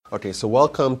Okay, so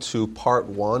welcome to part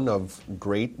one of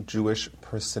Great Jewish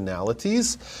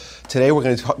Personalities. Today we're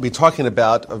going to be talking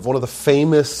about one of the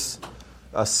famous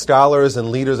scholars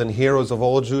and leaders and heroes of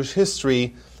all Jewish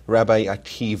history, Rabbi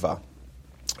Akiva.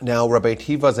 Now, Rabbi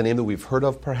Akiva is a name that we've heard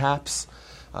of, perhaps.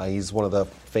 He's one of the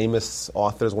famous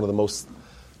authors, one of the most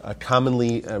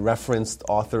commonly referenced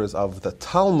authors of the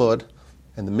Talmud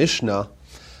and the Mishnah.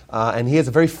 And he has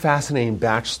a very fascinating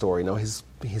backstory. Now,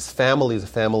 his family is a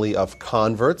family of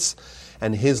converts,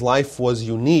 and his life was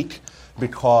unique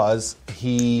because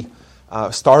he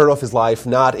started off his life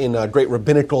not in a great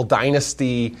rabbinical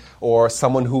dynasty or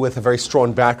someone who with a very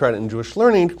strong background in Jewish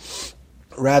learning.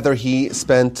 Rather, he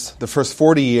spent the first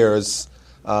 40 years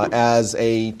as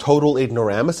a total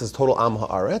ignoramus, as a total am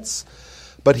haaretz.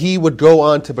 But he would go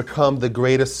on to become the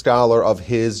greatest scholar of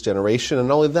his generation, and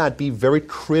not only that, be very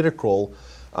critical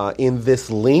in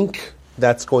this link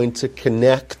that's going to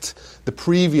connect the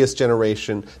previous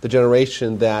generation, the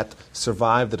generation that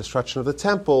survived the destruction of the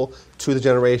temple, to the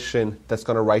generation that's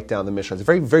going to write down the Mishnah. It's a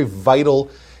very, very vital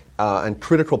and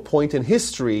critical point in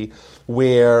history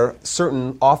where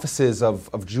certain offices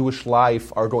of Jewish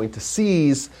life are going to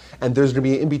cease, and there's going to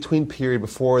be an in-between period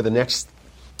before the next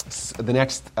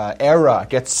era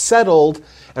gets settled,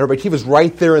 and Rabbi Akiva is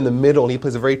right there in the middle, and he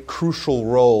plays a very crucial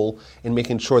role in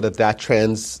making sure that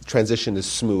transition is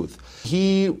smooth.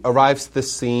 He arrives at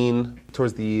this scene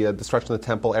towards the destruction of the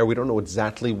temple era. We don't know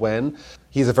exactly when.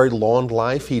 He has a very long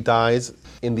life. He dies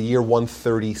in the year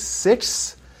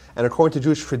 136, and according to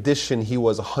Jewish tradition, he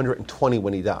was 120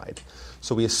 when he died.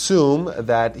 So we assume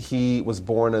that he was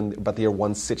born in about the year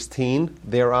 116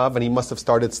 thereof, and he must have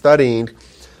started studying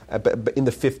in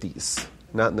the 50s,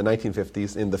 not in the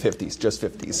 1950s, in the 50s, just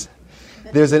 50s.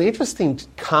 There's an interesting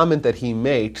comment that he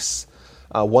makes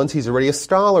once he's already a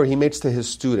scholar, he makes to his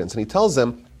students, and he tells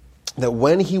them that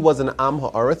when he was an am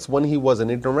haaretz, when he was an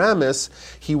ignoramus,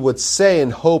 he would say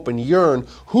and hope and yearn,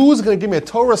 who's going to give me a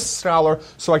Torah scholar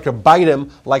so I could bite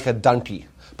him like a donkey?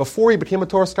 Before he became a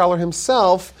Torah scholar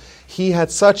himself, he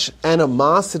had such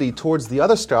animosity towards the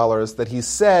other scholars that he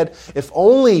said, if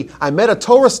only I met a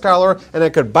Torah scholar and I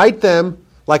could bite them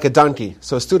like a donkey.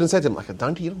 So a student said to him, like a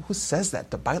donkey? Who says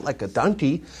that, to bite like a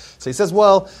donkey? So he says,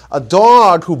 well, a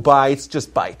dog who bites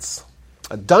just bites.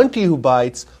 A donkey who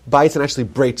bites and actually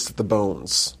breaks the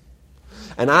bones.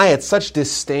 And I had such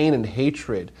disdain and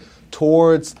hatred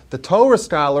towards the Torah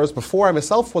scholars before I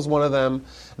myself was one of them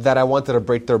that I wanted to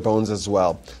break their bones as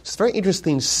well. It's a very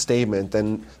interesting statement,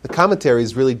 and the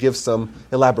commentaries really give some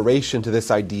elaboration to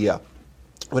this idea.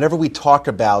 Whenever we talk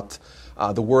about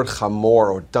the word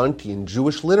chamor or donkey in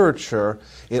Jewish literature,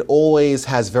 it always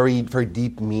has very, very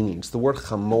deep meanings. The word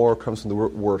chamor comes from the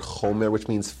word chomer, which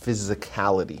means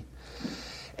physicality.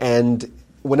 And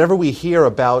whenever we hear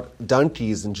about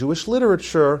donkeys in Jewish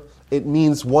literature, it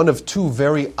means one of two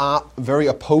very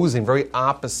opposing, very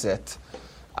opposite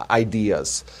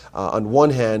ideas. On one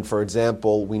hand, for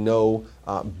example, we know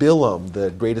Bilam, the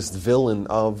greatest villain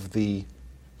of the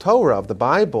Torah, of the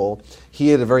Bible, he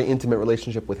had a very intimate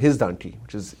relationship with his donkey,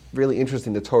 which is really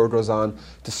interesting. The Torah goes on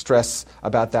to stress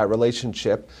about that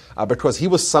relationship because he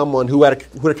was someone who had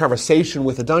a conversation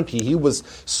with a donkey. He was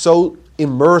so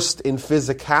immersed in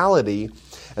physicality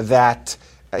that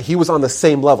he was on the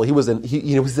same level. He was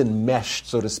enmeshed,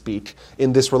 so to speak,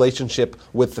 in this relationship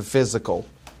with the physical.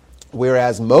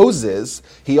 Whereas Moses,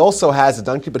 he also has a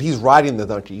donkey, but he's riding the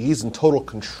donkey. He's in total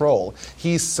control.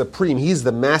 He's supreme. He's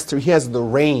the master. He has the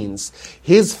reins.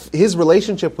 His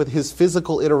relationship with his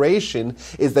physical iteration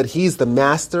is that he's the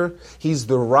master, he's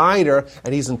the rider,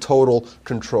 and he's in total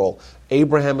control.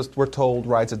 Abraham, we're told,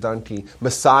 rides a donkey.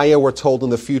 Messiah, we're told in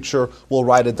the future, will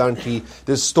ride a donkey.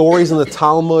 There's stories in the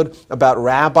Talmud about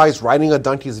rabbis riding a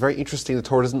donkey. It's very interesting. The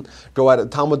Torah doesn't go at it.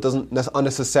 The Talmud doesn't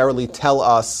unnecessarily tell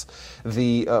us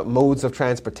the modes of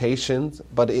transportation,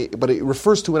 but it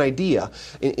refers to an idea.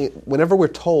 Whenever we're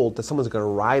told that someone's going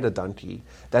to ride a donkey,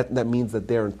 that means that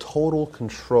they're in total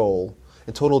control,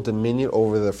 in total dominion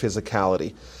over their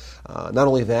physicality. Not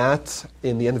only that,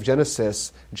 in the end of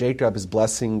Genesis, Jacob is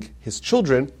blessing his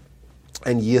children,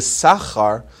 and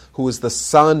Yisachar, who is the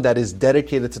son that is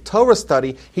dedicated to Torah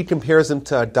study, he compares him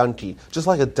to a donkey. Just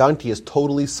like a donkey is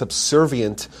totally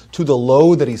subservient to the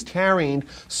load that he's carrying,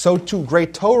 so too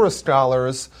great Torah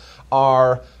scholars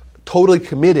are totally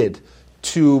committed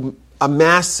to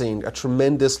amassing a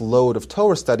tremendous load of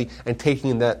Torah study and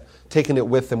taking it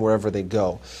with them wherever they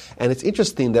go. And it's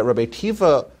interesting that Rabbi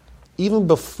Akiva, even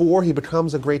before he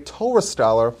becomes a great Torah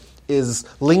scholar, is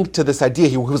linked to this idea.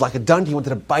 He was like a donkey. He wanted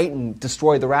to bite and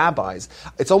destroy the rabbis.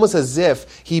 It's almost as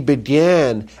if he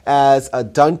began as a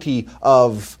donkey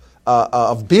of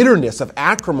of bitterness, of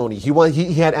acrimony.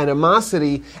 He had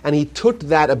animosity, and he took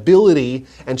that ability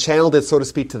and channeled it, so to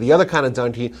speak, to the other kind of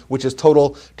donkey, which is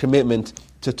total commitment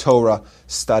to Torah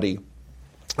study.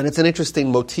 And it's an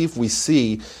interesting motif we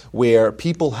see where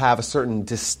people have a certain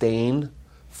disdain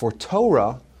for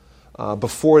Torah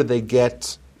before they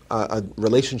get a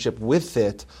relationship with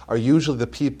it, are usually the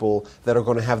people that are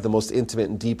going to have the most intimate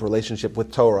and deep relationship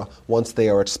with Torah once they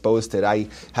are exposed to it. I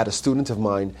had a student of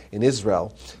mine in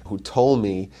Israel who told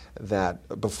me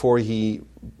that before he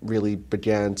really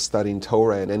began studying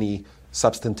Torah in any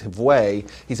substantive way,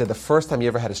 he said the first time he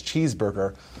ever had his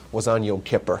cheeseburger was on Yom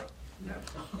Kippur.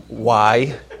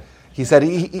 Why? He said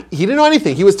he didn't know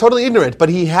anything. He was totally ignorant, but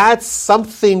he had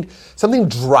something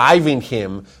driving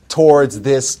him towards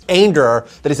this anger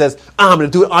that he says, I'm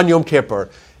going to do it on Yom Kippur.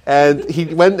 And he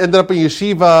ended up in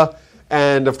yeshiva,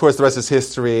 and of course the rest is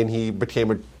history, and he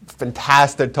became a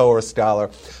fantastic Torah scholar.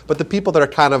 But the people that are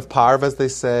kind of parv, as they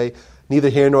say, neither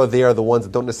here nor there, are the ones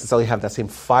that don't necessarily have that same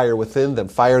fire within them,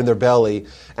 fire in their belly,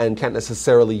 and can't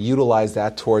necessarily utilize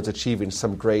that towards achieving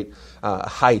some great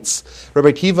heights.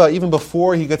 Rabbi Akiva, even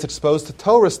before he gets exposed to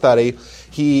Torah study,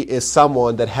 he is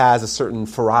someone that has a certain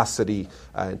ferocity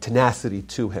and tenacity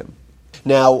to him.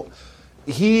 Now,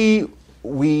 he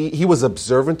was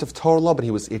observant of Torah law, but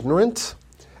he was ignorant.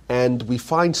 And we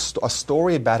find a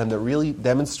story about him that really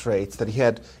demonstrates that he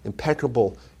had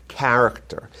impeccable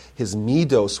character. His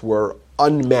midos were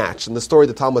unmatched. And the story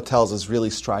the Talmud tells is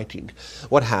really striking.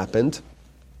 What happened?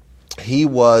 He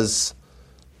was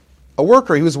a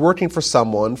worker. He was working for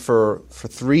someone for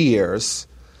 3 years.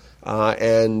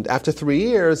 And after 3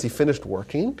 years, he finished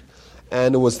working.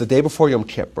 And it was the day before Yom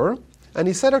Kippur. And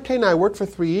he said, okay, now I worked for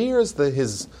 3 years.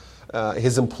 His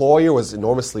employer was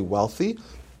enormously wealthy.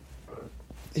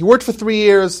 He worked for 3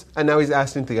 years, and now he's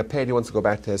asking to get paid. He wants to go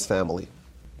back to his family.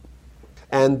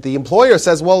 And the employer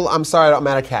says, well, I'm sorry, I'm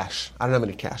out of cash. I don't have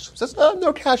any cash. He says,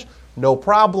 no cash. No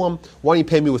problem. Why don't you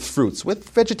pay me with fruits, with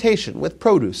vegetation, with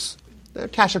produce,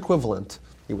 cash equivalent.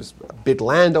 He was a big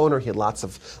landowner. He had lots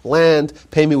of land.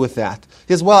 Pay me with that.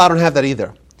 He says, well, I don't have that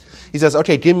either. He says,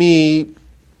 okay, give me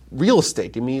real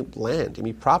estate. Give me land. Give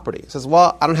me property. He says,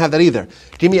 well, I don't have that either.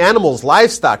 Give me animals,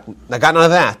 livestock. I got none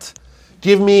of that.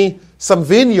 Give me some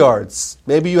vineyards.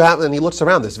 Maybe you have, and he looks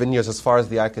around. There's vineyards as far as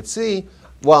the eye could see.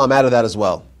 Well, I'm out of that as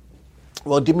well.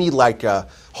 Well, give me like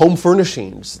home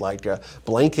furnishings, like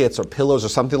blankets or pillows or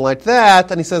something like that.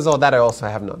 And he says, oh, that I also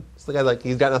have none. So the guy's like,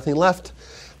 he's got nothing left.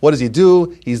 What does he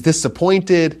do? He's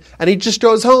disappointed. And he just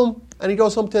goes home. And he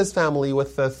goes home to his family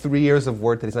with 3 years of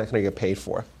work that he's not going to get paid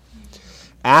for.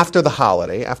 After the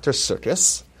holiday, after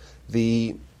Sukkot,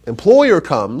 the employer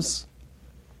comes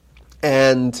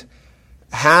and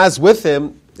has with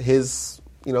him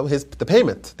the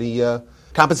payment, the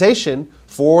compensation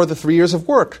for the 3 years of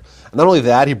work. And not only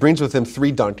that, he brings with him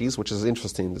 3 donkeys, which is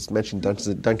interesting. Just mention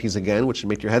donkeys again, which should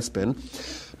make your head spin.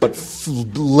 But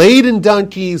laden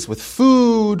donkeys with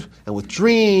food and with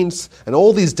drinks and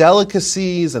all these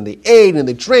delicacies, and they ate and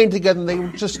they drank together, and they were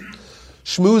just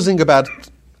schmoozing about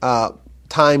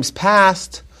times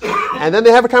past. And then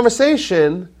they have a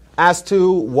conversation as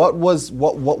to what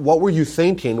were you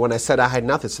thinking when I said I had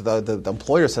nothing. So the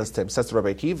employer says to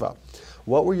Rabbi Akiva,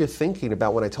 what were you thinking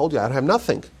about when I told you I don't have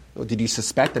nothing? Did you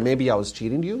suspect that maybe I was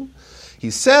cheating you? He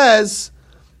says,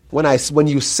 when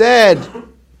you said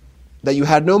that you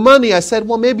had no money, I said,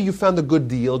 well, maybe you found a good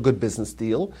deal, good business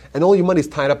deal, and all your money's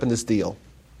tied up in this deal.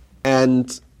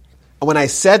 And when I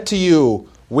said to you,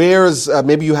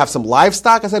 maybe you have some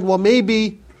livestock, I said, well,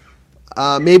 maybe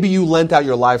you lent out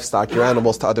your livestock, your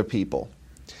animals, to other people.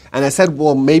 And I said,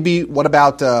 well, maybe, what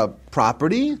about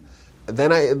property?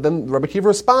 Then Rabbi Akiva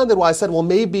responded, well, I said, well,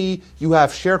 maybe you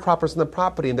have sharecroppers in the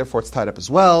property, and therefore it's tied up as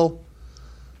well.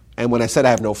 And when I said I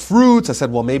have no fruits, I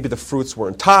said, well, maybe the fruits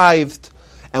weren't tithed.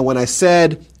 And when I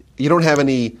said you don't have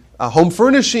any home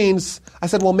furnishings, I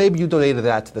said, well, maybe you donated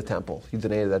that to the temple. You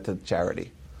donated that to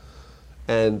charity.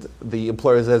 And the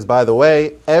employer says, by the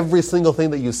way, every single thing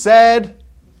that you said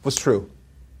was true.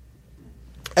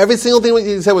 Every single thing that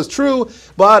you said was true,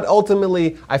 but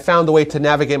ultimately I found a way to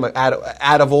navigate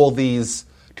out of all these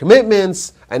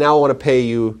commitments, and now I want to pay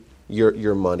you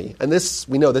your money. And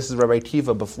we know this is Rabbi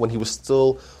Akiva when he was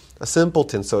still a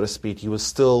simpleton, so to speak. He was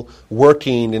still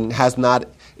working and has not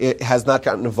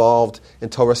gotten involved in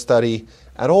Torah study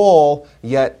at all,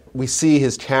 yet we see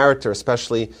his character,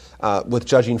 especially with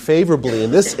judging favorably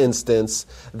in this instance,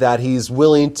 that he's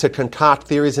willing to concoct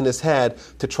theories in his head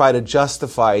to try to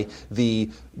justify the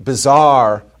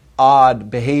bizarre, odd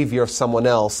behavior of someone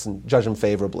else and judge him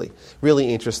favorably.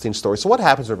 Really interesting story. So what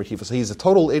happens to Rabbi Akiva? So he's a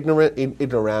total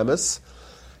ignoramus,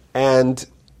 and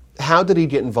how did he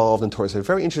get involved in Torah? So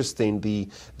very interesting.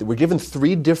 We're given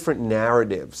three different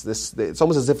narratives. It's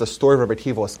almost as if the story of Rabbi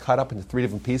Akiva was cut up into three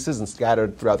different pieces and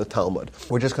scattered throughout the Talmud.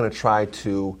 We're just going to try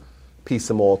to piece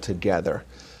them all together.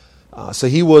 So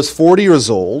he was 40 years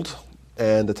old,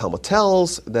 and the Talmud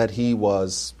tells that he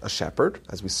was a shepherd.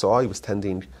 As we saw, he was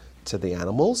tending to the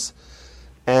animals.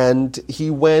 And he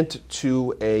went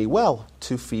to a well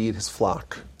to feed his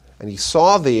flock. And he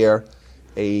saw there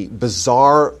a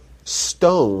bizarre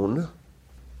stone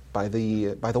by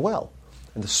the well.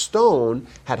 And the stone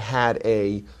had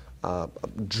a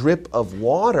drip of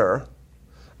water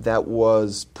that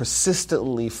was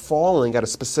persistently falling at a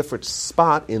specific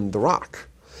spot in the rock.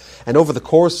 And over the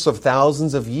course of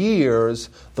thousands of years,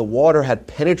 the water had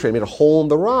penetrated, made a hole in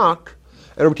the rock,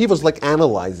 and Rabbi Akiva was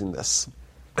analyzing this.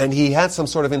 And he had some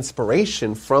sort of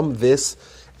inspiration from this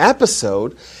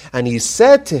episode, and he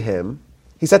said to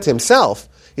himself,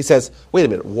 he says, wait a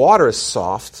minute, water is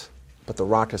soft, but the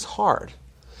rock is hard.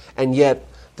 And yet,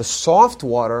 the soft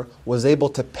water was able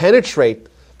to penetrate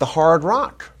the hard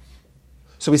rock.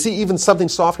 So we see even something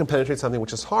soft can penetrate something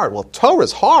which is hard. Well, Torah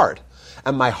is hard,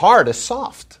 and my heart is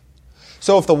soft.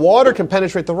 So if the water can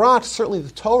penetrate the rock, certainly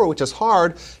the Torah, which is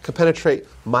hard, can penetrate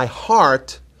my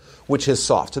heart, which is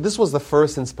soft. So this was the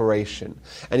first inspiration.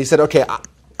 And he said, okay,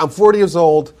 I'm 40 years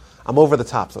old, I'm over the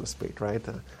top, so to speak, right?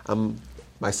 I'm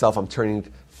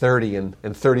turning 30 in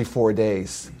 34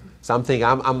 days. So I'm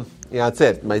thinking, that's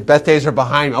it. My best days are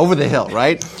behind me, over the hill,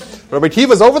 right? Rabbi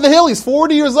Akiva's over the hill, he's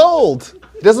 40 years old.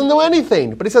 He doesn't know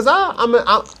anything. But he says,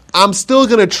 I'm still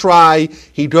going to try.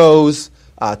 He goes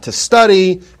to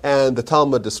study, and the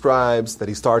Talmud describes that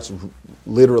he starts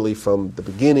literally from the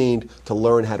beginning to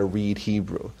learn how to read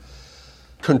Hebrew.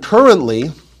 Concurrently,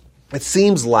 it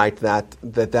seems like that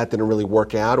didn't really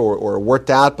work out, or worked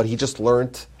out, but he just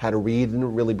learned how to read,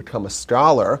 didn't really become a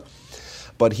scholar.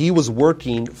 But he was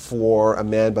working for a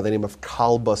man by the name of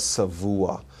Kalba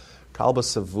Savua. Kalba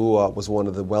Savua was one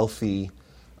of the wealthy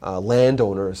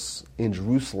landowners in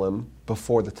Jerusalem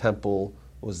before the temple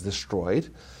was destroyed.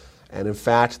 And in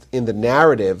fact, in the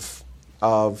narrative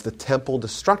of the temple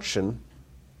destruction,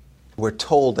 we're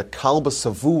told that Kalba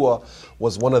Savua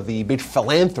was one of the big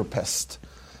philanthropists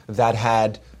that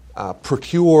had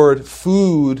procured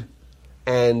food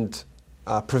and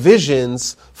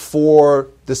provisions for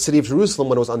the city of Jerusalem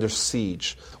when it was under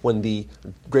siege. When the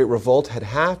great revolt had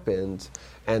happened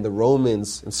and the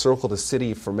Romans encircled the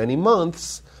city for many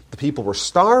months, the people were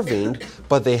starving,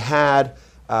 but they had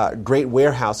great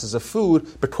warehouses of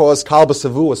food because Kalba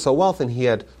Savua was so wealthy and he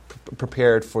had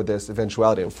prepared for this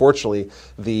eventuality. Unfortunately,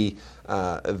 the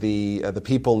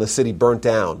people in the city burnt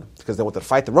down because they wanted to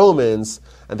fight the Romans,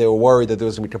 and they were worried that there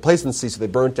was going to be complacency, so they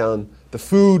burnt down the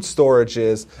food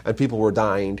storages, and people were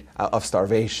dying of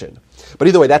starvation. But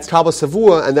either way, that's Kalba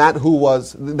Savua, and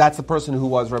that's the person who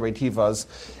was Rabbi Akiva's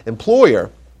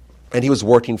employer, and he was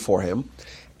working for him.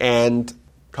 And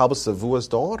Kalba Savua's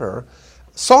daughter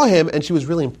saw him, and she was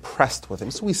really impressed with him.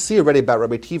 So we see already about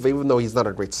Rabbi Akiva, even though he's not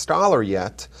a great scholar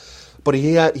yet, but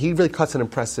he really cuts an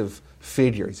impressive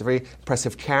figure. He's a very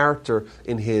impressive character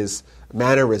in his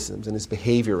mannerisms, in his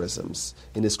behaviorisms,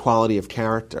 in his quality of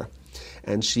character.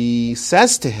 And she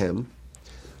says to him,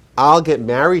 I'll get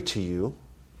married to you,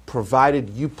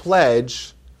 provided you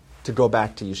pledge to go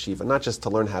back to yeshiva, not just to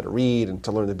learn how to read and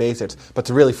to learn the basics, but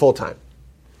to really full-time.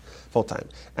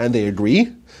 And they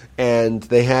agree, and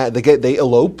they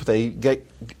elope, they get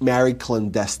married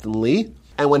clandestinely.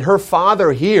 And when her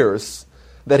father hears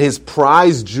that his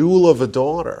prized jewel of a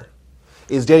daughter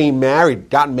is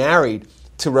got married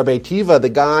to Rabbi Akiva, the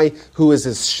guy who is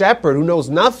his shepherd, who knows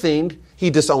nothing, he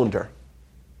disowned her.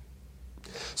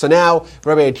 So now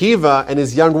Rabbi Akiva and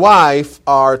his young wife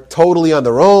are totally on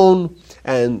their own,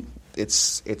 and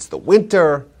it's the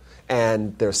winter,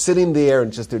 and they're sitting there,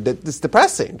 and it's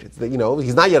depressing.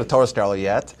 He's not yet a Torah scholar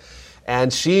yet,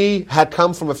 and she had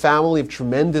come from a family of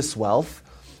tremendous wealth,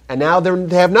 and now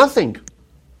they have nothing.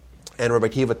 And Rabbi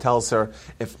Akiva tells her,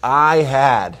 if I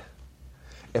had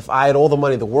all the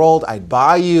money in the world, I'd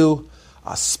buy you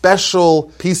a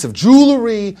special piece of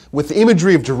jewelry with the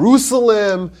imagery of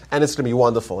Jerusalem, and it's going to be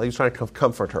wonderful. He was trying to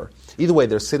comfort her. Either way,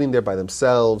 they're sitting there by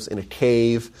themselves in a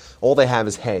cave. All they have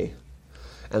is hay.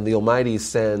 And the Almighty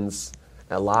sends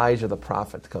Elijah the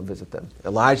prophet to come visit them.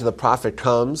 Elijah the prophet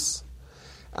comes,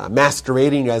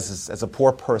 masquerading as a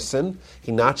poor person.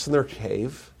 He knocks in their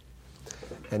cave,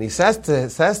 and he says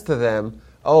to them,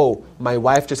 oh, my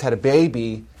wife just had a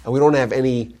baby, and we don't have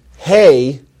any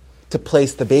hay to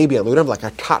place the baby on. We don't have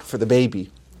a cot for the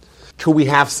baby. Could we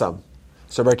have some?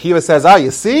 So Rabbi Akiva says,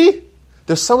 you see?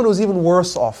 There's someone who's even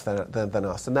worse off than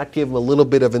us. And that gave him a little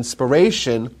bit of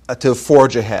inspiration to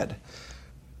forge ahead.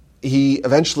 he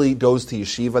eventually goes to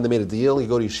yeshiva, and they made a deal. You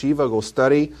go to yeshiva, go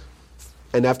study,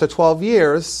 and after 12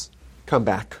 years, come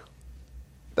back.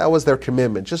 That was their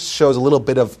commitment. Just shows a little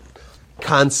bit of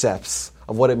concepts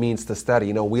of what it means to study.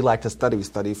 You know, we like to study. We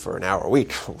study for an hour a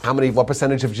week. What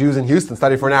percentage of Jews in Houston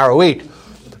study for an hour a week?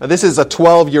 Now, this is a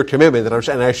 12-year commitment,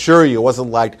 and I assure you, it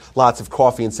wasn't like lots of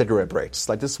coffee and cigarette breaks.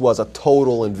 Like, this was a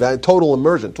total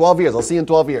immersion. 12 years. I'll see you in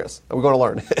 12 years. And we're going to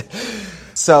learn.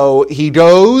 So he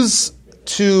goes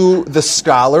to the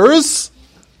scholars,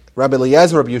 Rabbi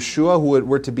Eliezer, Rabbi Yeshua, who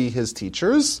were to be his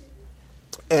teachers,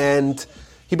 and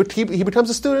he becomes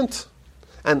a student.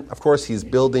 And, of course, he's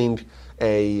building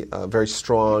a very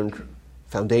strong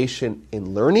foundation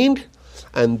in learning.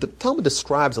 And the Talmud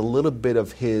describes a little bit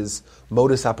of his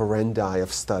modus operandi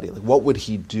of study. Like, what would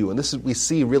he do? And this is, we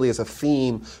see really as a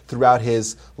theme throughout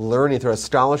his learning, throughout his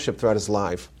scholarship, throughout his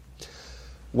life.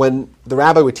 When the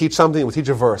rabbi would teach something, he would teach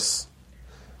a verse.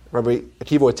 Rabbi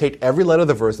Akiva would take every letter of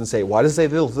the verse and say, why does it say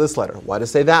this letter? Why does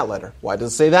it say that letter? Why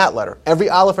does it say that letter? Every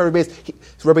aleph, every base.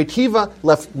 Rabbi Akiva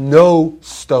left no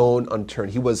stone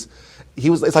unturned. He was,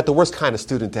 it's like the worst kind of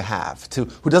student to have,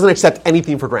 who doesn't accept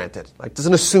anything for granted. Like,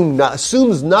 doesn't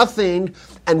assumes nothing,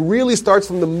 and really starts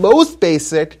from the most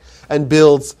basic and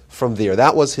builds from there.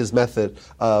 That was his method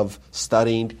of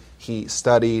studying. He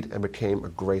studied and became a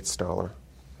great scholar.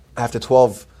 After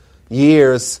 12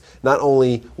 years, not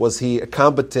only was he a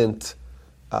competent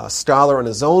scholar in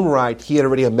his own right, he had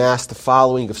already amassed a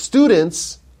following of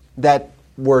students that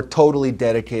were totally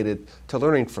dedicated to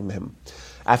learning from him.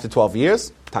 After 12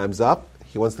 years, time's up,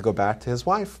 he wants to go back to his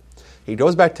wife. He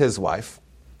goes back to his wife,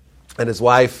 and his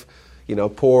wife, you know,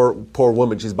 poor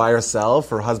woman, she's by herself,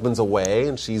 her husband's away,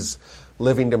 and she's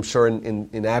living, I'm sure,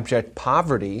 in abject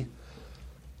poverty.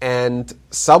 And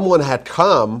someone had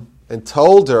come and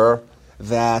told her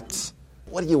that,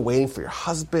 what are you waiting for your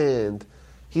husband?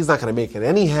 He's not going to make it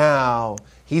anyhow.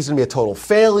 He's going to be a total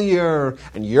failure,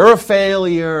 and you're a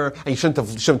failure, and you shouldn't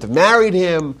have married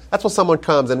him. That's when someone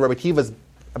comes, and Rabbi Akiva's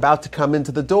about to come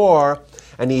into the door,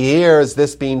 and he hears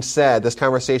this being said, this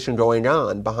conversation going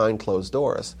on behind closed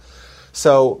doors.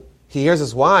 So he hears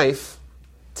his wife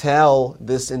tell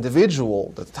this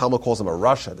individual, that the Talmud calls him a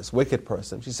Rasha, this wicked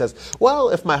person. She says, well,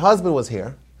 if my husband was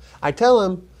here, I'd tell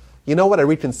him, you know what, I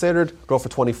reconsidered, go for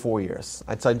 24 years.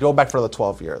 I'd say, go back for another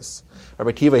 12 years.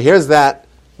 Rabbi Akiva hears that,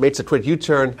 makes a quick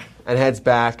U-turn, and heads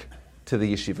back to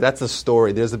the yeshiva. That's the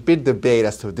story. There's a big debate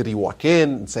as to did he walk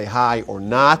in and say hi or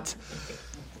not.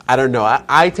 I don't know.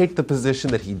 I take the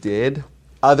position that he did.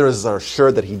 Others are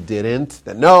sure that he didn't.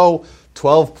 That no,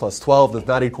 12 plus 12 does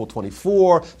not equal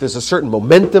 24. There's a certain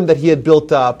momentum that he had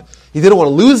built up. He didn't want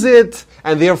to lose it,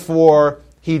 and therefore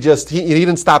he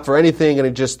didn't stop for anything, and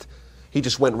he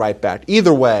just went right back.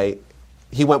 Either way,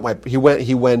 he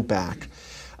went back.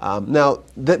 Now,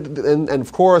 and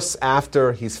of course,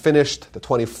 after he's finished the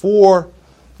 24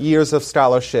 years of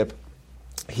scholarship,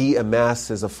 he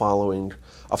amasses a following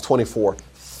of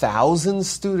 24,000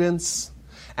 students,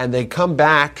 and they come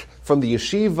back from the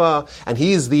yeshiva, and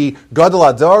he's the Gadol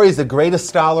Ador, he's the greatest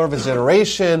scholar of his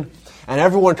generation, and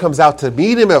everyone comes out to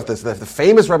meet him. The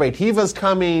famous Rabbi Akiva is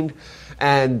coming,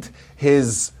 and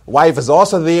his wife is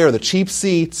also there, the cheap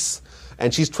seats,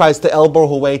 and she tries to elbow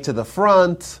her way to the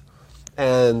front.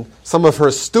 And some of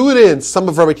Rabbi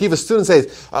Akiva's students say,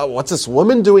 what's this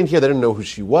woman doing here? They didn't know who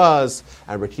she was.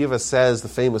 And Rabbi Akiva says the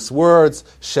famous words,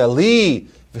 Sheli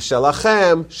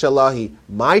v'shelachem shelahi,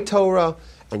 my Torah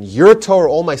and your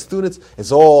Torah, all my students,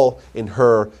 is all in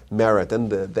her merit. And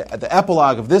the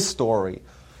epilogue of this story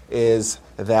is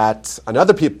that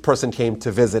another person came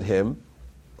to visit him,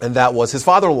 and that was his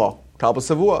father-in-law, Kalba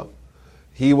Savua.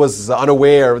 He was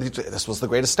unaware, this was the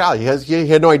greatest style. He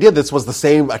had no idea this was the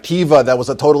same Akiva that was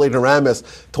a total ignoramus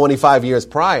 25 years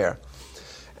prior.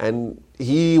 And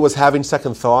he was having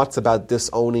second thoughts about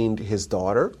disowning his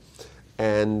daughter.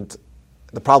 And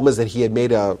the problem is that he had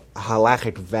made a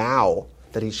halachic vow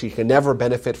that she could never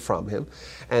benefit from him.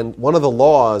 And one of the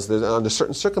laws, under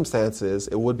certain circumstances,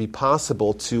 it would be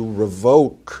possible to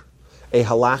revoke a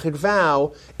halachic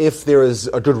vow if there is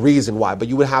a good reason why. But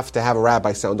you would have to have a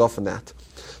rabbi sound off on that.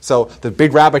 So the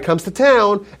big rabbi comes to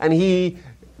town, and he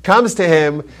comes to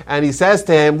him, and he says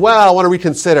to him, well, I want to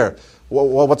reconsider.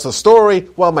 Well, what's the story?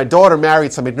 Well, my daughter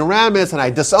married some ignoramus, and I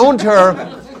disowned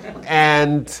her,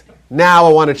 and now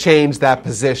I want to change that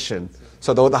position.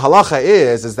 So the halacha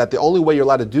is that the only way you're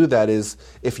allowed to do that is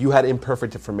if you had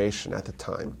imperfect information at the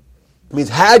time. It means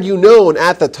had you known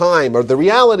at the time, or the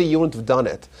reality, you wouldn't have done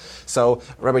it. So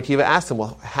Rabbi Akiva asked him,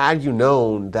 well, had you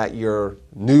known that your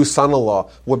new son-in-law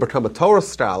would become a Torah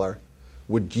scholar,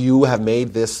 would you have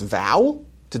made this vow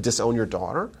to disown your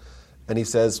daughter? And he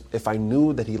says, if I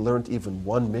knew that he learned even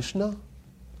one Mishnah,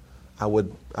 I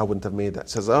wouldn't have made that. He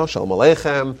says, oh, Shalom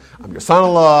Aleichem, I'm your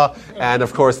son-in-law. And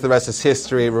of course, the rest is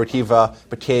history. Rabbi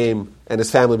Akiva and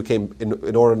his family became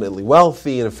inordinately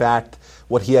wealthy. And in fact,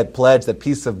 what he had pledged, that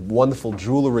piece of wonderful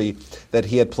jewelry that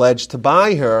he had pledged to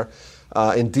buy her,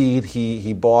 indeed,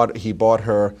 he bought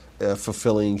her,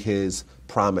 fulfilling his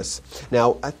promise.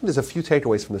 Now, I think there's a few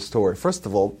takeaways from the story. First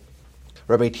of all,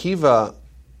 Rabbi Akiva,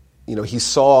 he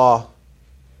saw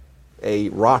a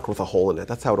rock with a hole in it.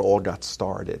 That's how it all got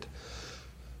started.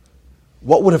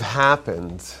 What would have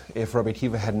happened if Rabbi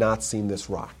Akiva had not seen this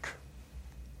rock?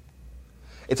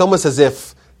 It's almost as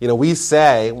if, we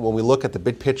say, when we look at the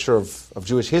big picture of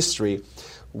Jewish history,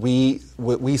 we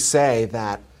say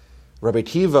that Rabbi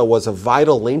Akiva was a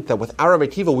vital link, that without Rabbi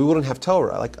Akiva we wouldn't have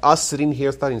Torah. Like us sitting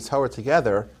here studying Torah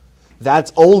together,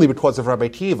 that's only because of Rabbi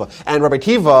Akiva. And Rabbi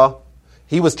Akiva,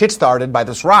 he was kick-started by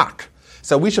this rock.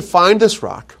 So we should find this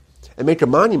rock and make a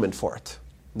monument for it.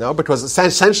 No, because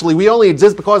essentially we only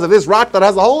exist because of this rock that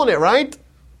has a hole in it, right?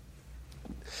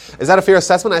 Is that a fair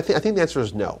assessment? I think the answer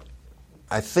is no.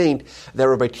 I think that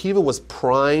Rabbi Akiva was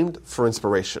primed for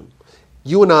inspiration.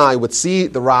 You and I would see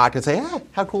the rock and say,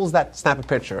 how cool is that? Snap a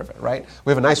picture of it, right?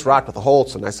 We have a nice rock with a hole.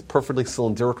 It's a nice, perfectly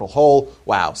cylindrical hole.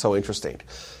 Wow, so interesting.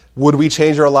 Would we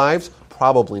change our lives?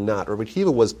 Probably not. Rabbi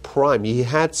Akiva was primed. He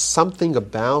had something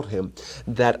about him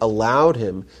that allowed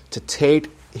him to take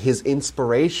his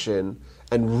inspiration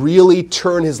and really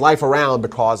turn his life around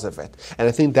because of it. And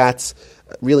I think that's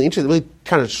really interesting. It really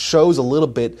kind of shows a little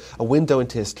bit a window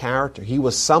into his character. He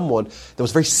was someone that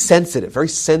was very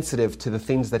sensitive to the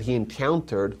things that he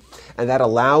encountered, and that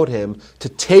allowed him to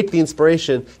take the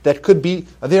inspiration that could be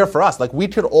there for us. Like we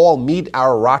could all meet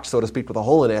our rock, so to speak, with a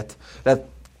hole in it, that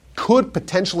could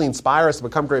potentially inspire us to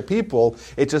become great people.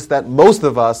 It's just that most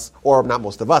of us, or not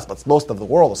most of us, but most of the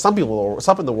world, or some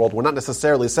in the world, will not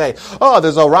necessarily say, oh,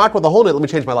 there's a rock with a hole in it, let me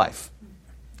change my life.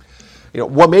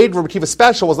 What made Rabbi Akiva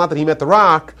special was not that he met the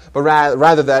rock, but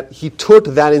rather that he took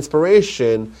that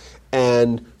inspiration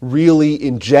and really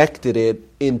injected it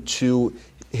into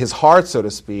his heart, so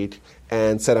to speak,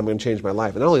 and said, I'm going to change my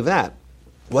life. And not only that,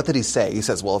 what did he say? He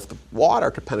says, well, if the water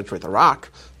could penetrate the rock,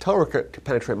 Torah could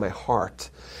penetrate my heart.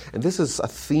 And this is a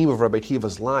theme of Rabbi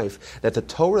Akiva's life, that the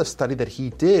Torah study that he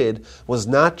did was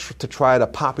not to try to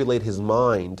populate his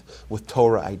mind with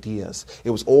Torah ideas.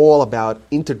 It was all about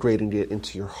integrating it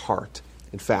into your heart.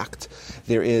 In fact,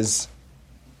 there is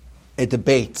a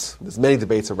debate. There's many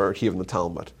debates about Rabbi Akiva in the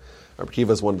Talmud. Rabbi Akiva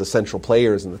is one of the central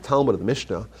players in the Talmud of the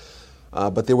Mishnah.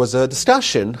 But there was a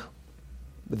discussion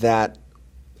that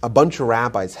a bunch of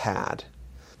rabbis had.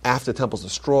 After the temple was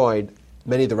destroyed,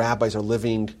 many of the rabbis are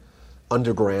living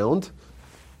underground.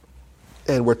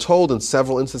 And we're told in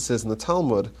several instances in the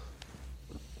Talmud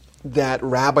that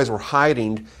rabbis were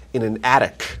hiding in an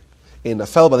attic. In a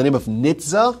fellow by the name of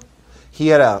Nitzah, he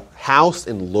had a house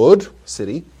in Lud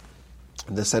city,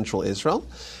 in the central Israel,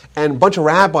 and a bunch of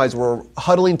rabbis were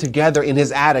huddling together in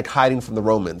his attic, hiding from the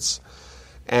Romans.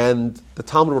 And the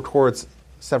Talmud records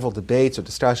several debates or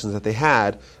discussions that they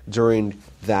had during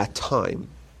that time.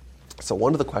 So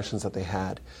one of the questions that they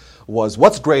had was,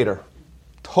 what's greater,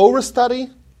 Torah study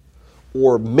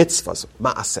or mitzvahs,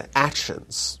 ma'aseh,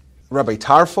 actions? Rabbi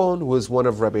Tarfon, who was one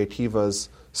of Rabbi Akiva's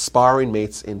sparring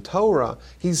mates in Torah,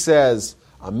 he says,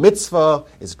 a mitzvah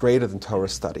is greater than Torah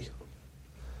study.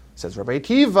 Says Rabbi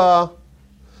Akiva,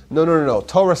 no,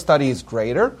 Torah study is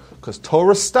greater, because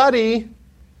Torah study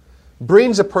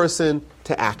brings a person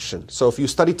to action. So if you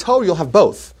study Torah, you'll have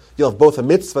both. You'll have both a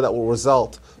mitzvah that will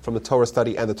result from the Torah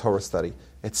study and the Torah study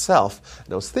itself.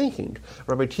 And I was thinking,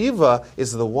 Rabbi Akiva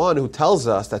is the one who tells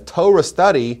us that Torah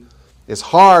study is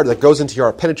hard, that goes into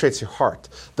your, penetrates your heart.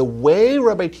 The way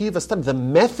Rabbi Akiva studied, the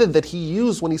method that he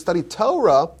used when he studied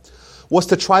Torah, was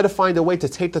to try to find a way to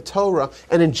take the Torah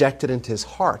and inject it into his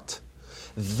heart.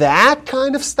 That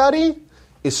kind of study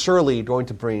is surely going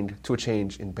to bring to a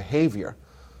change in behavior.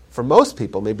 For most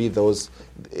people, maybe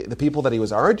the people that he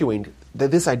was arguing,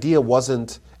 that this idea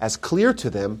wasn't as clear to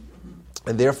them,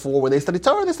 and therefore when they study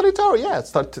Torah, yeah,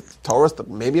 Torah,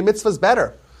 maybe a mitzvah is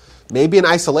better. Maybe in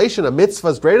isolation, a mitzvah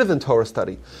is greater than Torah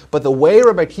study. But the way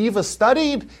Rabbi Akiva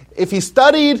studied, if he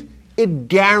studied, it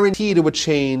guaranteed it would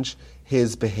change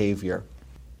his behavior.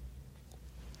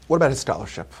 What about his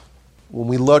scholarship? When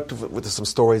we looked with some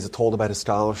stories that told about his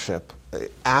scholarship,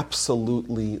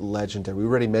 absolutely legendary. We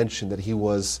already mentioned that he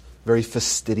was very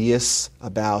fastidious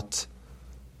about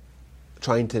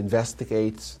trying to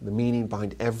investigate the meaning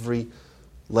behind every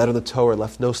letter of the Torah,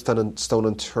 left no stone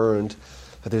unturned.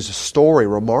 There's a story, a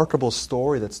remarkable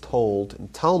story that's told in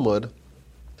Talmud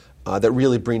that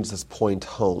really brings this point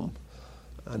home.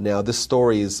 Now, this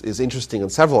story is interesting on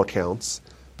several accounts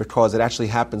because it actually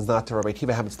happens not to Rabbi Akiva,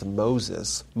 it happens to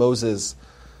Moses. Moses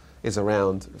is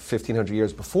around 1,500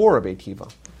 years before Rabbi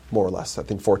Akiva, more or less, I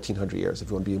think 1,400 years, if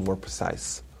you want to be more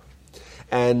precise.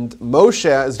 And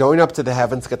Moshe is going up to the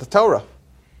heavens to get the Torah.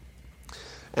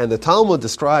 And the Talmud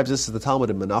describes, this is the Talmud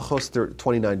in Menachos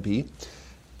 29b,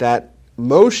 that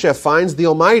Moshe finds the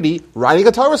Almighty writing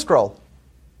a Torah scroll.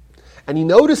 And he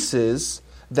notices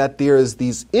that there's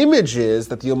these images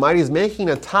that the Almighty is making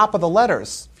on top of the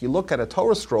letters. If you look at a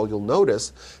Torah scroll, you'll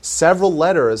notice several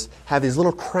letters have these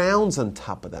little crowns on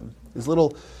top of them, these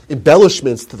little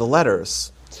embellishments to the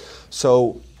letters.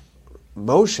 So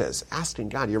Moshe is asking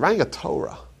God, you're writing a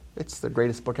Torah. It's the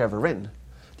greatest book ever written.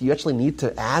 Do you actually need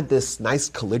to add this nice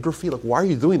calligraphy? Like, why are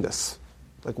you doing this?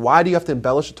 Like, why do you have to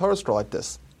embellish a Torah scroll like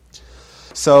this?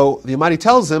 So the Almighty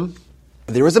tells him,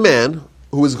 there is a man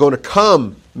who is going to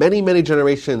come many, many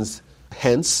generations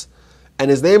hence, and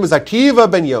his name is Akiva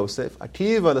ben Yosef,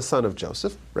 Akiva the son of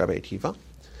Joseph, Rabbi Akiva,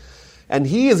 and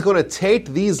he is going to take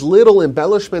these little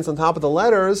embellishments on top of the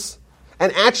letters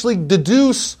and actually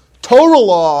deduce Torah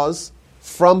laws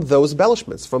from those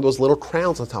embellishments, from those little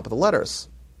crowns on top of the letters.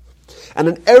 And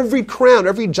in every crown,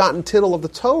 every jot and tittle of the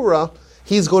Torah,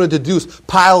 he's going to deduce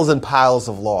piles and piles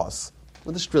of laws.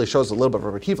 Well, this really shows a little bit of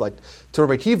Rabbi Akiva. Like, to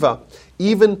Rabbi Akiva,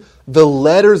 even the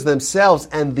letters themselves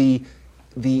and the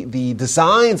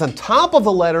designs on top of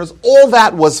the letters, all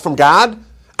that was from God,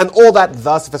 and all that,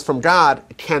 thus, if it's from God,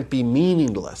 it can't be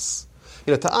meaningless.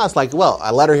 You know, to us, like, well,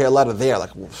 a letter here, a letter there,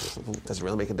 like, does it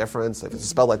really make a difference? If it's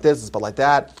spelled like this, it's spelled like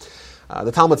that.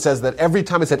 The Talmud says that every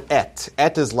time it said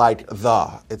et is like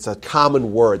the. It's a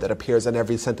common word that appears in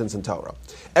every sentence in Torah.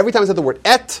 Every time it said the word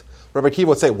et, Rabbi Akiva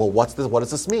would say, well, what's this? What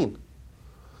does this mean?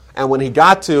 And when he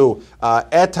got to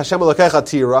et Hashem Elokecha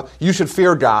tira, you should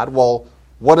fear God. Well,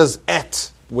 what is et,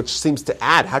 which seems to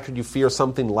add? How could you fear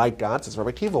something like God? Says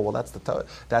Rabbi Akiva. Well,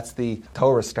 that's the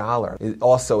Torah scholar. It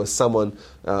also is someone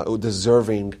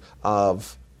deserving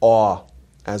of awe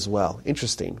as well.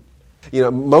 Interesting. You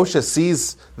know, Moshe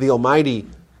sees the Almighty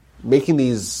making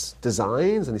these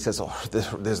designs, and he says, oh,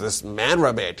 there's this man,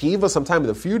 Rabbi Akiva, sometime in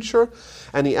the future.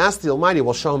 And he asks the Almighty,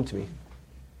 well, show him to me.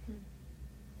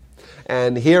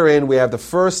 And herein we have the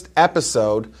first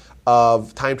episode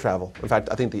of time travel. In fact,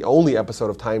 I think the only episode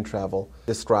of time travel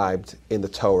described in the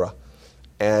Torah.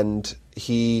 And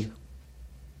he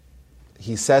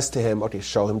says to him, okay,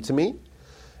 show him to me.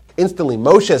 Instantly,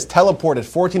 Moshe is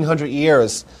teleported 1,400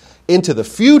 years into the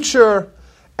future,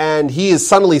 and he is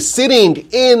suddenly sitting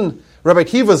in Rabbi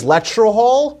Akiva's lecture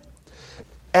hall,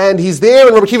 and he's there,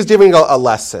 and Rabbi Akiva is giving a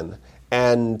lesson.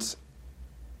 And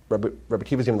Rabbi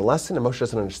Akiva is giving the lesson, and Moshe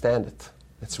doesn't understand it.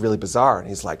 It's really bizarre, and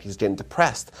he's getting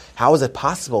depressed. How is it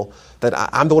possible that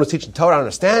I'm the one who's teaching Torah, I don't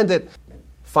understand it?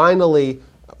 Finally,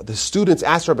 the students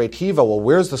ask Rabbi Akiva, well,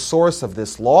 where's the source of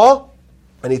this law?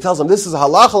 And he tells them, this is a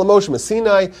halacha l'Moshe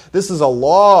Sinai. This is a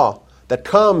law that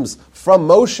comes from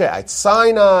Moshe at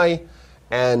Sinai.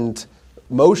 And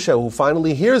Moshe, who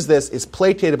finally hears this, is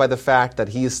placated by the fact that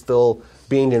he is still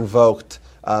being invoked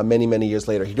many, many years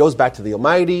later. He goes back to the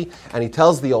Almighty, and he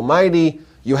tells the Almighty,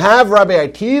 you have Rabbi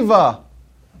Akiva,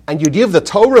 and you give the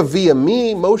Torah via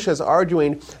me. Moshe is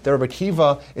arguing that Rabbi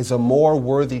Akiva is a more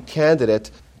worthy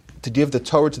candidate to give the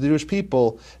Torah to the Jewish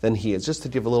people than he is, just to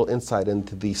give a little insight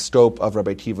into the scope of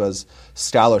Rabbi Akiva's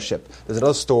scholarship. There's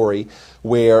another story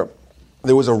where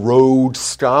there was a Rhodes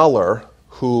scholar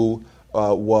who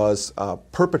was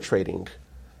perpetrating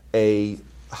a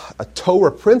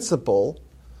Torah principle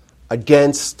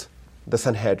against the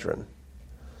Sanhedrin.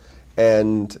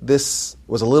 And this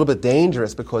was a little bit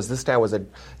dangerous because this guy was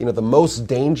the most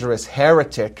dangerous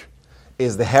heretic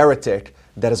is the heretic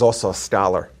that is also a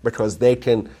scholar, because they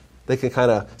can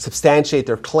kind of substantiate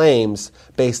their claims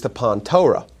based upon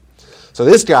Torah. So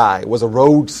this guy was a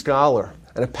Rhodes scholar,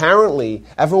 and apparently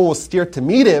everyone was scared to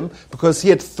meet him because he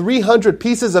had 300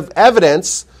 pieces of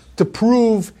evidence to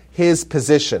prove his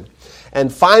position.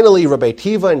 And finally, Rabbi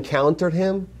Akiva encountered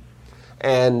him,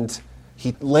 and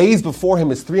he lays before him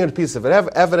his 300 pieces of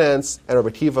evidence, and Rabbi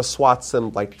Akiva swats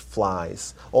them like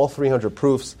flies. All 300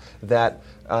 proofs that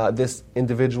this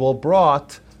individual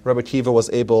brought, Rabbi Akiva was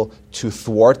able to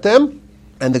thwart them.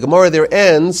 And the Gemara there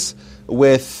ends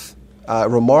with a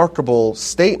remarkable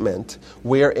statement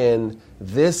wherein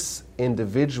this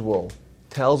individual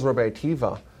tells Rabbi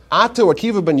Akiva, Ato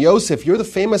Akiva ben Yosef, you're the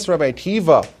famous Rabbi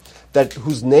Akiva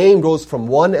whose name goes from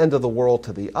one end of the world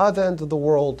to the other end of the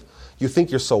world. You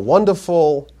think you're so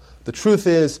wonderful. The truth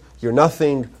is, you're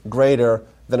nothing greater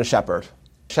than a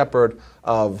shepherd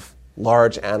of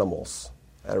large animals.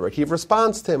 And Rabbi Akiva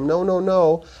responds to him,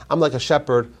 no, I'm like a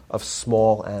shepherd of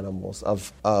small animals,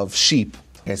 of sheep.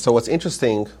 Okay, so what's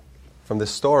interesting from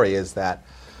this story is that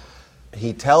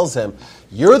he tells him,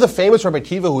 you're the famous Rabbi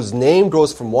Akiva whose name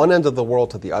goes from one end of the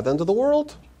world to the other end of the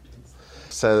world?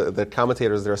 So the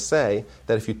commentators there say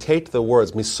that if you take the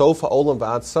words misofa olam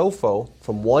va'ad sofo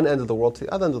from one end of the world to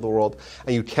the other end of the world,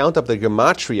 and you count up the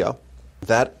gematria,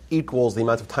 that equals the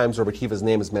amount of times Rabbi Akiva's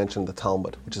name is mentioned in the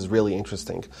Talmud, which is really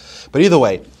interesting. But either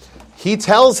way, he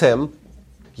tells him,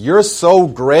 you're so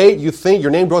great, you think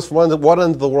your name goes from one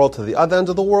end of the world to the other end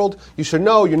of the world. You should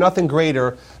know you're nothing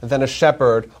greater than a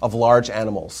shepherd of large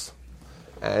animals.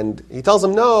 And he tells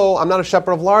him, no, I'm not a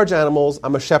shepherd of large animals,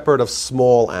 I'm a shepherd of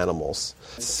small animals.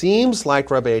 It seems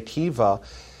like Rabbi Akiva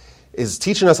is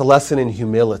teaching us a lesson in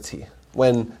humility.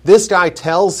 When this guy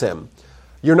tells him,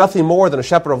 you're nothing more than a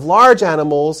shepherd of large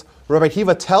animals, Rabbi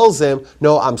Akiva tells him,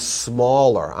 no, I'm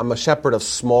smaller, I'm a shepherd of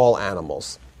small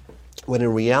animals. When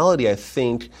in reality, I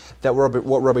think that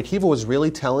what Rabbi Akiva was really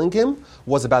telling him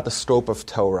was about the scope of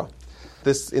Torah.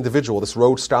 This individual, this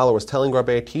Rhodes scholar, was telling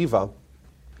Rabbi Akiva,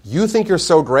 you think you're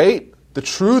so great? The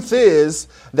truth is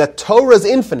that Torah is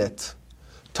infinite.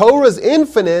 Torah is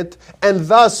infinite, and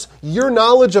thus your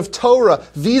knowledge of Torah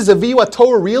vis-a-vis what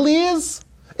Torah really is,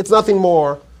 it's nothing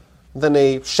more than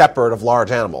a shepherd of large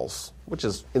animals, which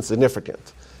is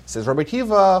insignificant. Says Rabbi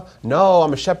Akiva, no,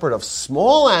 I'm a shepherd of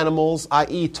small animals,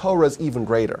 i.e. Torah is even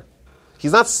greater.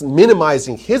 He's not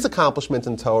minimizing his accomplishment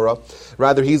in Torah,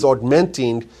 rather he's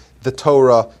augmenting the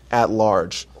Torah at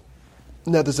large.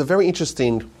 Now there's a very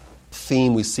interesting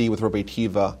theme we see with Rabbi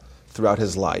Akiva throughout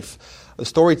his life. The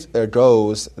story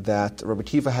goes that Rabbi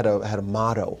Akiva had a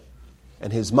motto,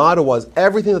 and his motto was,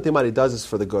 everything that the Almighty does is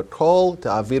for the good. Kol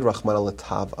ta'avid rachmana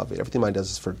l'tav avid. Everything the Almighty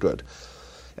does is for good.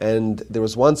 And there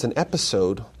was once an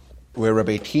episode where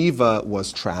Rabbi Akiva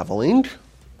was traveling,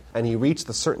 and he reached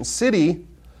a certain city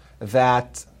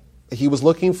that he was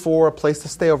looking for a place to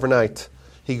stay overnight.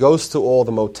 He goes to all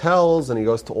the motels, and he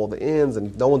goes to all the inns,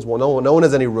 and no one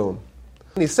has any room.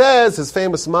 And he says his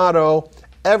famous motto,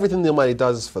 everything the Almighty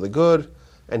does is for the good,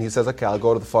 and he says, okay, I'll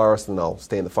go to the forest, and I'll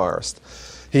stay in the forest.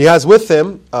 He has with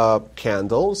him a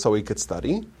candle, so he could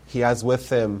study. He has with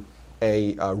him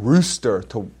a rooster,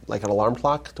 like an alarm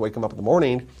clock, to wake him up in the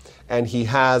morning. And he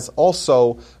has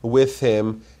also with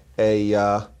him a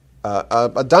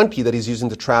donkey that he's using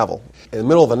to travel. In the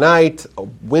middle of the night, a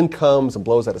wind comes and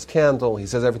blows out his candle. He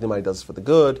says everything he does is for the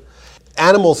good.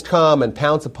 Animals come and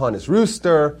pounce upon his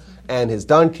rooster and his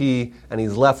donkey, and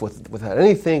he's left without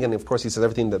anything. And of course, he says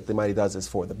everything that the Almighty does is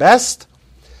for the best.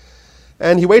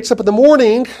 And he wakes up in the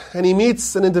morning, and he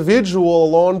meets an individual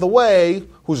along the way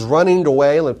who's running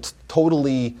away, like,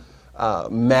 totally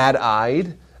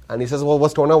mad-eyed. And he says, well,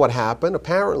 what's going on? What happened?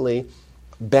 Apparently,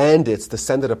 bandits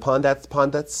descended upon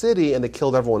that city, and they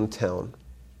killed everyone in town.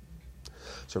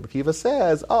 So Rabbi Akiva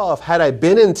says, had I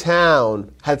been in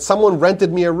town, had someone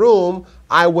rented me a room,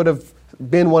 I would have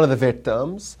been one of the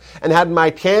victims. And had my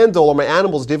candle or my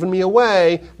animals given me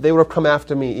away, they would have come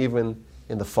after me even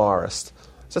in the forest.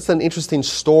 So that's an interesting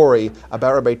story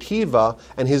about Rabbi Akiva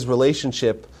and his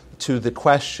relationship to the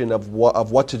question of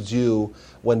what to do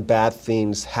when bad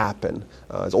things happen.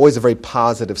 It's always a very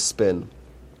positive spin.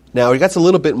 Now, it gets a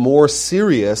little bit more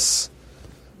serious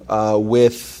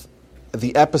with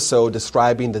the episode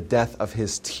describing the death of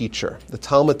his teacher. The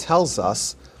Talmud tells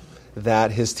us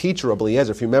that his teacher, Rabbi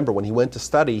Eliezer, if you remember, when he went to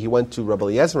study, he went to Rabbi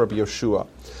Eliezer and Rabbi Yeshua.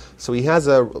 So he has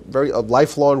a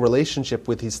lifelong relationship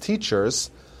with his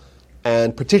teachers,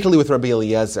 and particularly with Rabbi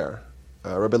Eliezer.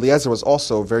 Rabbi Eliezer was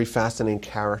also a very fascinating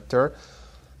character,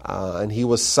 and he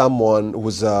was someone who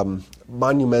was a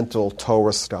monumental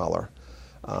Torah scholar.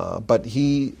 But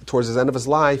towards the end of his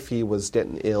life, he was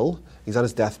getting ill. He's on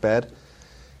his deathbed.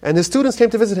 And his students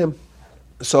came to visit him.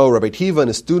 So Rabbi Akiva and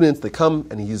his students, they come,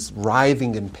 and he's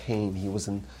writhing in pain. He was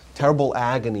in terrible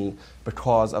agony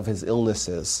because of his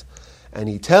illnesses. And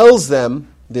he tells them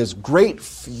there's great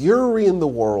fury in the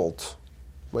world.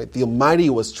 Right? The Almighty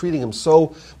was treating him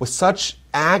with such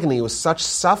agony, with such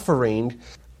suffering,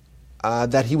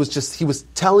 that he was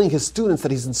telling his students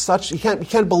that he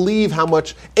can't believe how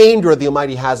much anger the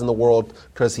Almighty has in the world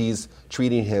because he's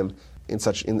treating him in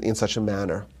such a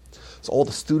manner. So all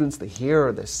the students, they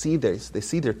see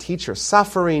their teacher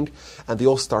suffering, and they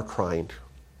all start crying.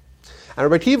 And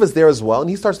Rabbi Akiva is there as well, and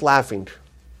he starts laughing.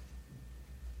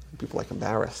 People are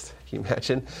embarrassed. Can you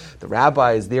imagine? The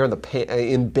rabbi is there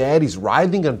in bed, he's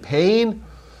writhing in pain,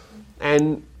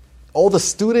 and all the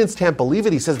students can't believe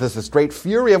it. He says there's this great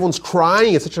fury, everyone's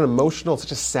crying, it's such an emotional,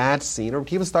 such a sad scene. Rabbi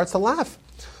Akiva starts to laugh.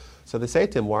 So they say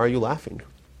to him, why are you laughing?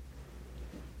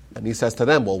 And he says to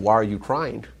them, well, why are you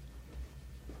crying?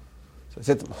 So they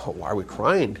said to him, why are we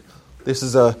crying? This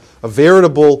is a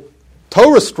veritable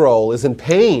Torah scroll is in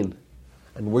pain.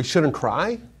 And we shouldn't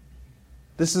cry?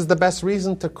 This is the best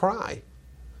reason to cry.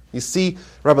 You see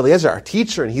Rabbi Eliezer, our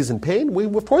teacher, and he's in pain,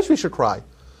 of course we should cry.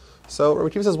 So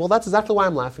Rabbi Akiva says, well, that's exactly why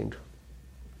I'm laughing.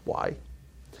 Why?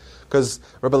 Because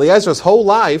Rabbi Eliezer's whole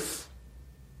life,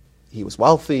 he was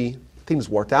wealthy, things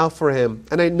worked out for him,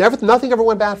 and nothing ever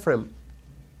went bad for him.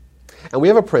 And we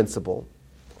have a principle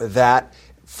that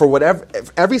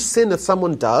if every sin that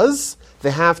someone does,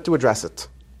 they have to address it.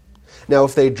 Now,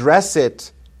 if they address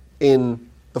it in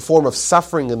the form of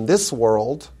suffering in this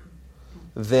world,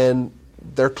 then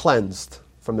they're cleansed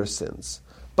from their sins.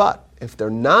 But if they're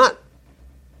not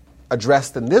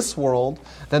addressed in this world,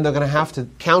 then they're going to have to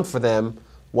count for them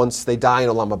once they die in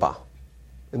Olam Haba,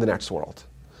 in the next world.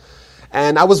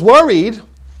 And I was worried,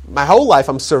 my whole life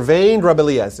I'm surveying Rabbi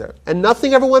Eliezer, and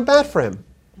nothing ever went bad for him.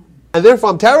 And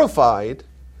therefore I'm terrified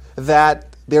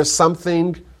that there's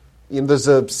something, there's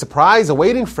a surprise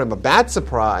awaiting for him, a bad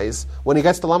surprise, when he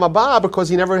gets to Olam Haba, because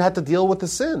he never had to deal with the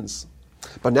sins.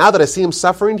 But now that I see him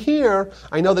suffering here,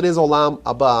 I know that his Olam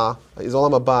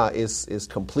Haba is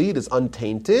complete, is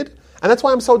untainted, and that's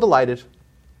why I'm so delighted.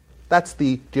 That's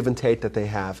the give and take that they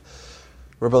have.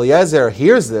 Rabbi Eliezer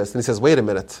hears this, and he says, wait a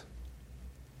minute.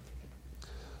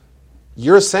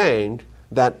 You're saying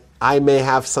that I may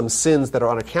have some sins that are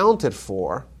unaccounted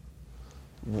for.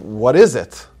 What is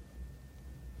it?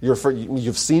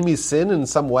 You've seen me sin in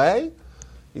some way?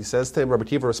 He says to him, Rabbi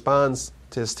Akiva responds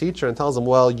to his teacher and tells him,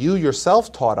 well, you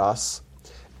yourself taught us,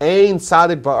 Ein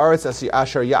tzaddik ba'aretz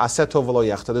asher ya'aseh tov v'lo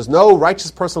yechta. There's no righteous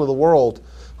person in the world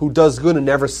who does good and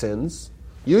never sins.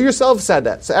 You yourself said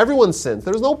that. So everyone sins.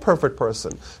 There's no perfect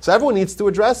person. So everyone needs to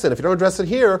address it. If you don't address it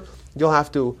here, you'll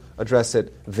have to address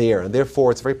it there. And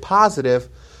therefore, it's very positive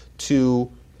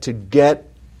to get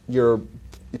your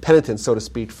penitence, so to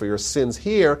speak, for your sins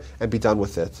here and be done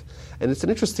with it. And it's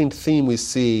an interesting theme we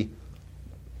see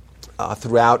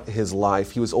throughout his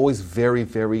life. He was always very,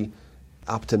 very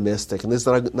optimistic. And this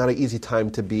is not an easy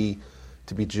time to be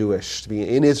Jewish, to be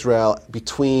in Israel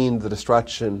between the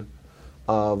destruction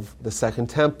of the Second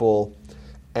Temple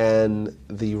and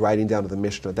the writing down of the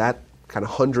Mishnah. That kind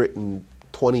of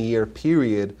 120-year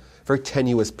period, very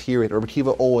tenuous period. Rabbi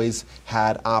Akiva always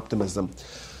had optimism.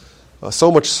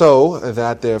 So much so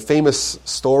that the famous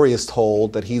story is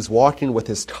told that he's walking with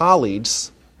his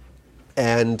colleagues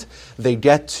and they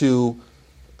get to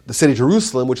the city of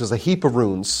Jerusalem, which is a heap of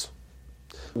ruins.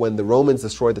 When the Romans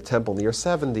destroyed the temple in the year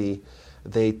 70,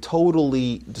 they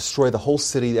totally destroy the whole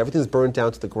city. Everything's burned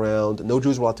down to the ground. No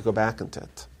Jews were allowed to go back into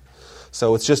it.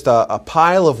 So it's just a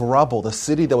pile of rubble. The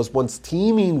city that was once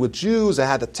teeming with Jews, it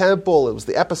had the temple, it was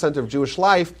the epicenter of Jewish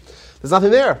life. There's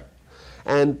nothing there.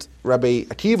 And Rabbi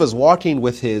Akiva is walking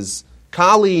with his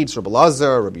colleagues, Rabbi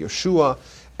Lazar, Rabbi Yeshua,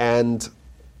 and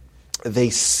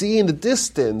they see in the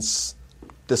distance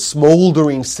the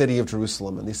smoldering city of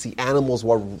Jerusalem. And they see animals,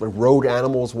 road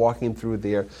animals walking through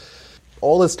there.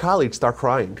 All his colleagues start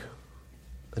crying.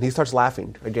 And he starts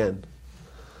laughing again.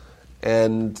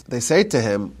 And they say to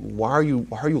him, why are you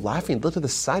laughing? Look at the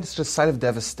sight. It's just a sight of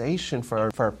devastation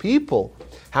for our people.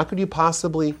 How could you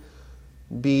possibly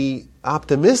be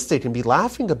optimistic and be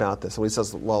laughing about this? So he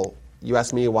says, well, you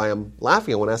ask me why I'm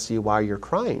laughing. I want to ask you why you're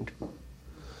crying.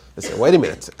 They say, wait a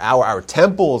minute. Our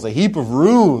temple is a heap of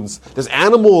ruins. There's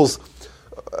animals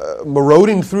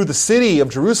marauding through the city of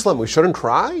Jerusalem. We shouldn't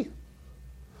cry?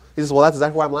 He says, well, that's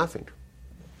exactly why I'm laughing.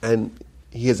 And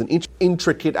he has an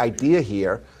intricate idea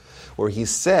here where he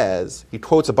says, he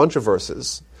quotes a bunch of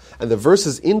verses, and the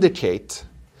verses indicate,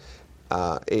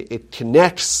 it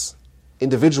connects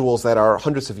individuals that are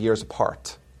hundreds of years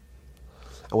apart.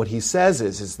 And what he says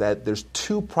is that there's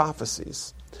two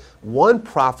prophecies. One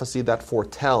prophecy that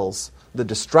foretells the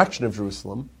destruction of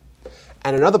Jerusalem,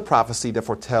 and another prophecy that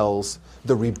foretells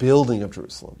the rebuilding of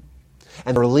Jerusalem.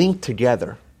 And they're linked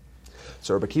together.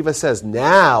 So Rabbi Akiva says,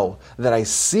 now that I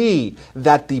see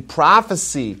that the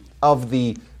prophecy of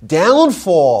the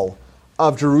downfall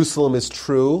of Jerusalem is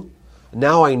true,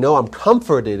 now I know, I'm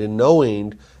comforted in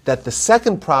knowing that the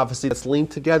second prophecy that's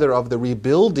linked together of the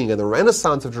rebuilding and the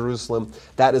renaissance of Jerusalem,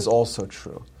 that is also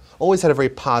true. Always had a very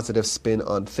positive spin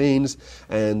on things,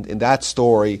 and in that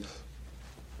story,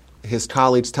 his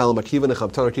colleagues tell him, Akiva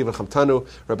nechamtanu, Akiva nechamtanu,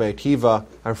 Rabbi Akiva,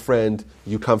 our friend,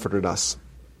 you comforted us.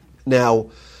 Now,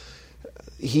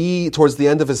 towards the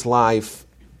end of his life,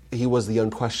 he was the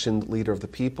unquestioned leader of the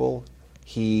people.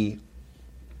 He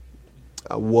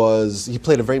played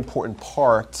a very important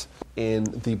part in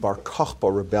the Bar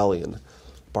Kokhba rebellion.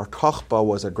 Bar Kokhba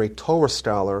was a great Torah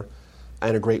scholar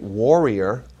and a great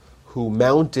warrior who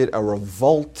mounted a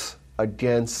revolt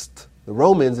against the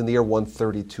Romans in the year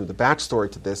 132. The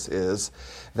backstory to this is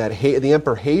that the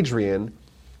Emperor Hadrian,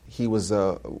 he was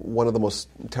one of the most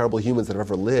terrible humans that have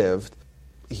ever lived.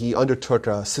 He undertook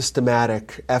a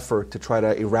systematic effort to try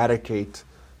to eradicate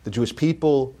the Jewish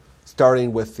people,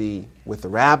 starting with the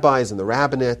rabbis and the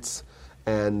rabbinates,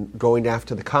 and going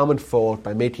after the common folk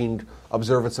by making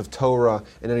observance of Torah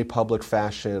in any public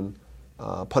fashion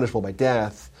punishable by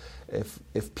death.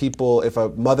 If a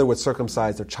mother would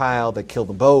circumcise their child, they killed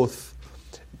them both.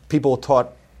 People who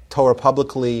taught Torah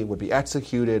publicly would be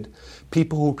executed.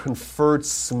 People who conferred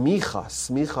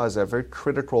smicha is a very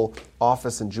critical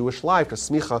office in Jewish life, because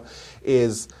smicha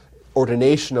is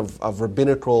ordination of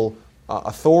rabbinical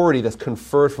authority that's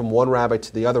conferred from one rabbi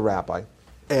to the other rabbi.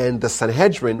 And the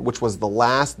Sanhedrin, which was the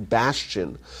last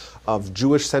bastion of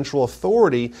Jewish central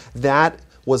authority, that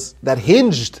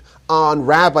hinged on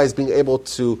rabbis being able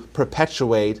to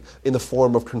perpetuate in the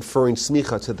form of conferring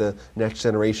smicha to the next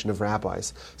generation of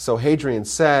rabbis. So Hadrian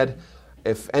said,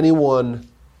 if anyone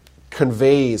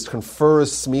confers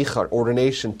smicha,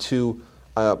 ordination, to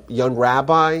a young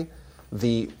rabbi,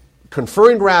 the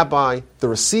conferring rabbi, the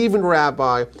receiving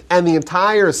rabbi, and the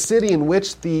entire city in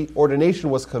which the ordination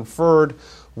was conferred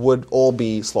would all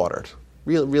be slaughtered.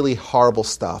 Really, really horrible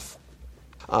stuff.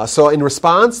 So in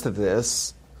response to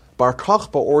this, Bar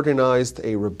Kokhba organized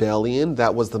a rebellion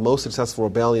that was the most successful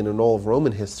rebellion in all of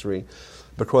Roman history,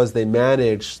 because they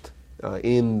managed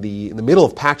in the middle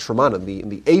of Pax Romana, in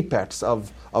the apex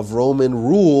of Roman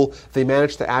rule, they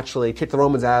managed to actually kick the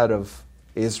Romans out of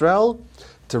Israel,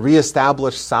 to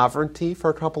reestablish sovereignty for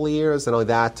a couple of years, and all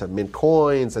that, to mint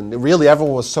coins, and really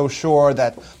everyone was so sure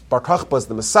that Bar Kokhba is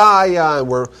the Messiah,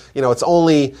 and it's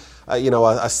only a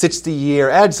 60-year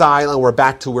exile, and we're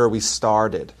back to where we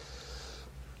started.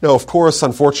 Now, of course,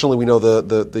 unfortunately, we know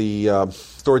the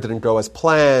story didn't go as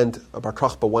planned. Bar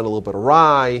Kokhba went a little bit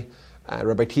awry.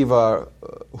 Rabbi Akiva,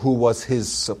 who was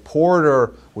his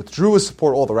supporter, withdrew his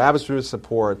support. All the rabbis withdrew his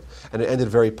support, and it ended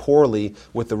very poorly,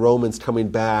 with the Romans coming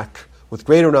back with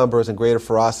greater numbers and greater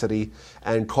ferocity,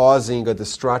 and causing a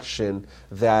destruction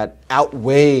that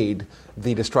outweighed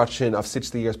the destruction of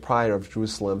 60 years prior of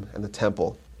Jerusalem and the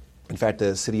temple. In fact,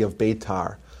 the city of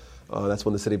Beitar, that's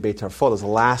when the city of Beitar fell. It was the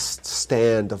last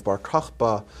stand of Bar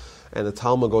Kokhba, and the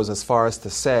Talmud goes as far as to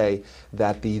say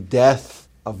that the death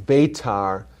of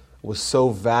Beitar was so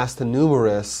vast and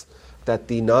numerous that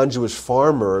the non-Jewish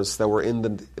farmers that were in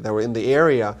the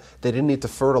area, they didn't need to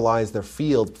fertilize their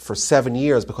field for 7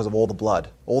 years because of all the blood.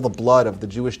 All the blood of the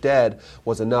Jewish dead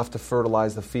was enough to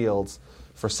fertilize the fields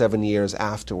for 7 years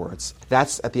afterwards.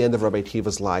 That's at the end of Rabbi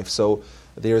Akiva's life. So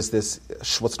there's this,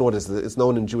 it's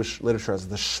known in Jewish literature as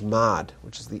the Shmad,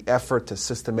 which is the effort to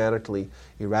systematically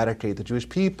eradicate the Jewish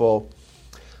people.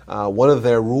 One of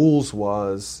their rules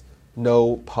was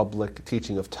no public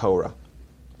teaching of Torah.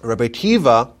 Rabbi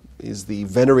Akiva is the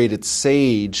venerated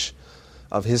sage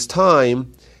of his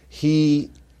time. He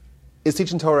is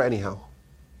teaching Torah anyhow.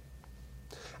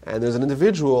 And there's an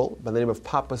individual by the name of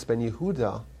Papas ben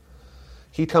Yehuda.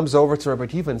 He comes over to Rabbi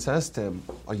Akiva and says to him,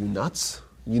 "Are you nuts?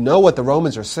 You know what the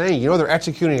Romans are saying. You know they're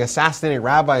executing, assassinating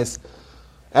rabbis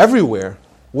everywhere.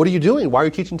 What are you doing? Why are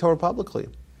you teaching Torah publicly?"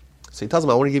 So he tells him,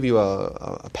 "I want to give you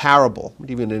a parable. I'm going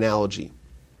to give you an analogy.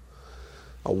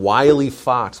 A wily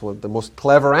fox, the most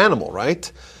clever animal,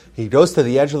 right? He goes to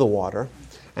the edge of the water,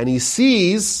 and he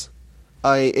sees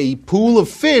a pool of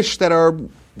fish that are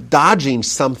dodging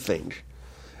something.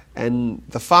 And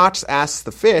the fox asks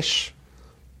the fish,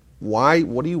 "Why?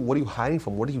 What are you hiding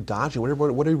from? What are you dodging?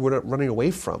 What are you running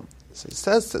away from?" So he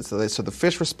says, so the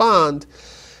fish respond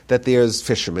that there's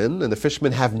fishermen, and the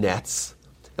fishermen have nets,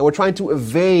 and we're trying to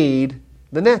evade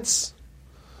the nets.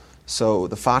 So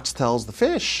the fox tells the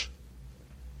fish,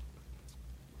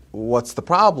 "What's the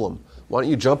problem? Why don't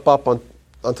you jump up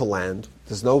onto land?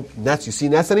 There's no nets. You see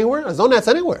nets anywhere? There's no nets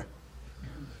anywhere.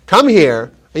 Come here,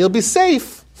 and you'll be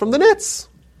safe from the nets."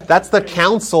 That's the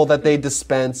counsel that they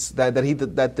dispense, that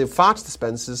the fox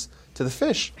dispenses to the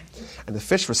fish. And the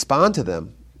fish respond to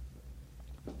them,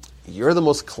 "You're the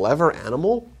most clever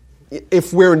animal.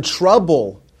 If we're in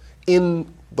trouble in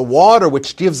the water,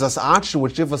 which gives us oxygen,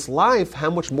 which gives us life, how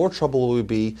much more trouble will we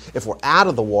be if we're out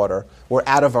of the water, we're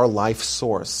out of our life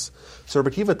source?" So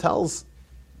Rabbi Akiva tells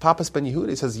Papas ben Yehuda,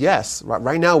 he says, yes,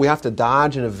 right now we have to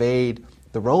dodge and evade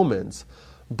the Romans.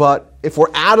 But if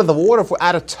we're out of the water, if we're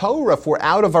out of Torah, if we're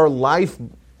out of our life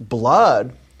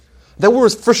blood, then we're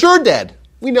for sure dead.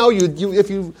 We know if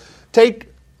you take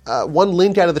one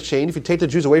link out of the chain, if you take the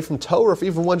Jews away from Torah for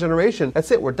even one generation,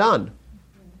 that's it, we're done.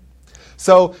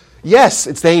 So, yes,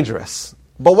 it's dangerous.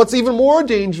 But what's even more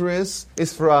dangerous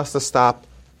is for us to stop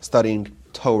studying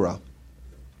Torah.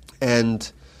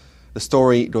 And the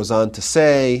story goes on to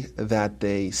say that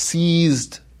they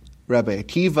seized Rabbi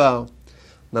Akiva,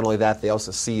 Not only that, they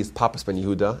also seized Papas ben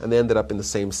Yehuda, and they ended up in the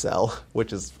same cell,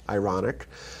 which is ironic.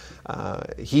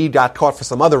 He got caught for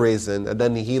some other reason, and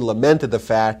then he lamented the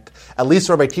fact, at least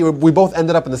Rabbi Akiva, we both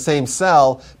ended up in the same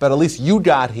cell, but at least you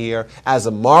got here as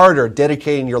a martyr,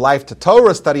 dedicating your life to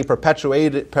Torah study,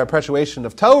 perpetuation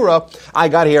of Torah. I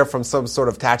got here from some sort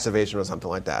of tax evasion or something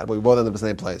like that. But we both ended up in the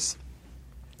same place.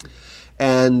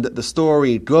 And the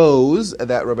story goes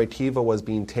that Rabbi Akiva was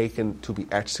being taken to be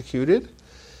executed,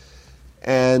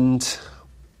 and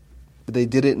they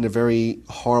did it in a very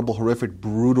horrible, horrific,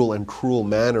 brutal, and cruel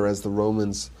manner, as the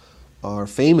Romans are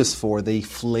famous for. They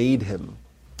flayed him.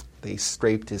 They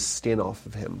scraped his skin off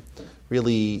of him.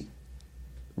 Really,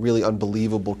 really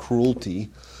unbelievable cruelty.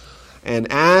 And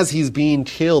as he's being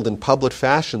killed in public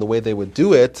fashion, the way they would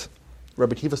do it,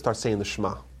 Rabbi Akiva starts saying the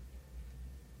Shema.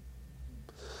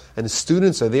 And the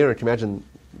students are there, and you can imagine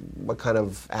what kind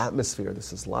of atmosphere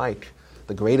this is like.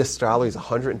 The greatest scholar, he's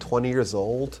 120 years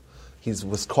old. He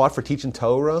was caught for teaching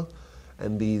Torah,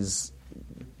 and these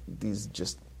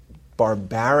just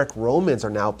barbaric Romans are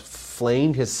now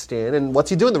flaying his skin. And what's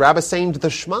he doing? The rabbi's saying the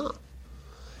Shema.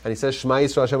 And he says, Shema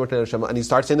Yisrael, Hashem Elokeinu Shema. And he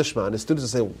starts saying the Shema, and his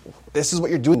students will say, this is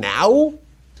what you're doing now?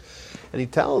 And he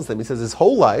tells them, he says his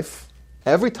whole life,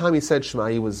 every time he said Shema,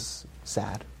 he was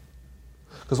sad.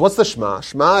 Because what's the Shema?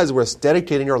 Shema is we're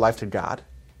dedicating our life to God.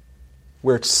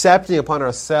 We're accepting upon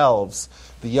ourselves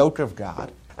the yoke of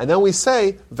God. And then we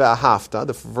say, Ve'ahavta,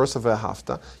 the verse of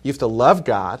Ve'ahavta, you have to love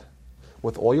God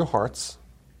with all your hearts,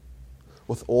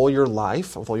 with all your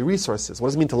life, with all your resources. What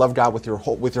does it mean to love God with your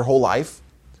whole life?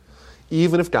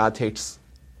 Even if God takes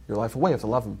your life away, you have to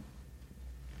love Him.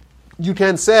 You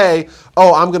can't say,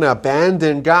 oh, I'm going to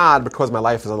abandon God because my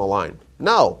life is on the line.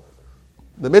 No.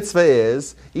 The mitzvah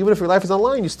is, even if your life is on the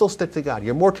line, you still stick to God.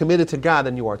 You're more committed to God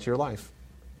than you are to your life.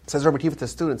 It says Rabbi Akiva to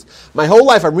students, my whole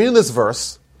life I'm reading this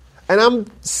verse, and I'm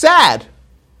sad.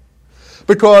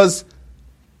 Because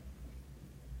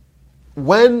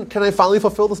when can I finally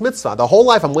fulfill this mitzvah? The whole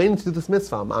life I'm waiting to do this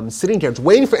mitzvah. I'm sitting here, just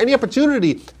waiting for any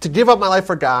opportunity to give up my life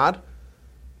for God,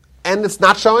 and it's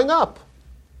not showing up.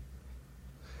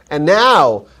 And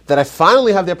now that I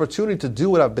finally have the opportunity to do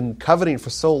what I've been coveting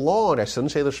for so long, I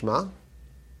shouldn't say the Shema?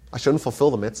 I shouldn't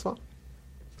fulfill the mitzvah?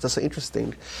 It's just so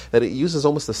interesting that it uses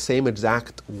almost the same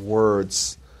exact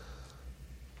words.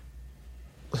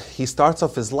 He starts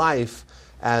off his life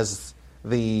as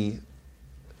the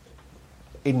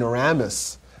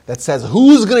ignoramus that says,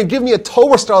 who's going to give me a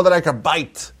Torah star that I can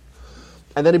bite?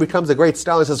 And then he becomes a great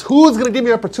scholar and says, who's going to give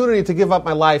me an opportunity to give up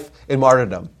my life in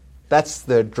martyrdom? That's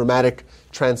the dramatic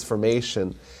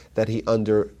transformation that he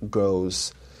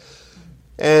undergoes.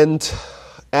 And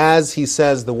as he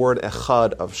says the word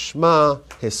echad of Shema,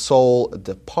 his soul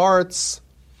departs,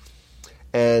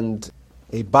 and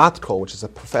a bat kol, which is a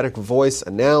prophetic voice,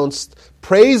 announced,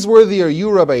 praiseworthy are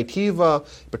you, Rabbi Akiva,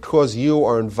 because you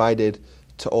are invited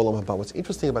to Olam Haba. What's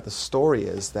interesting about the story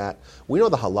is that we know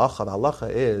the halacha. The halacha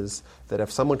is that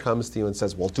if someone comes to you and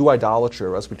says, well, do idolatry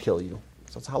or else we kill you.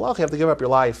 So it's halacha, you have to give up your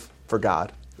life for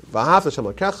God. Give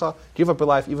up your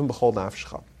life, even b'chol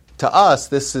nafshecha. To us,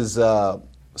 this is a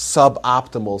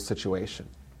suboptimal situation.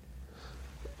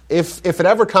 If it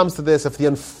ever comes to this, if the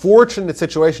unfortunate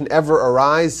situation ever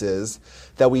arises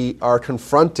that we are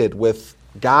confronted with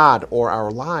God or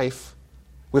our life,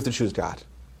 we have to choose God.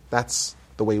 That's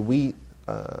the way we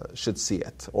should see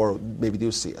it, or maybe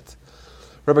do see it.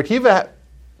 Rabbi Akiva,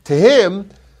 to him,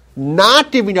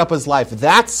 not giving up his life,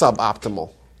 that's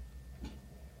suboptimal.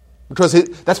 Because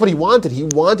that's what he wanted.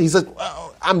 He said,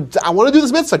 I want to do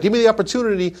this mitzvah. Give me the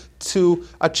opportunity to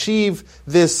achieve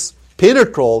this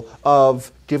pinnacle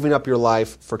of giving up your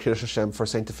life for Kiddush Hashem, for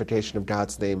sanctification of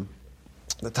God's name.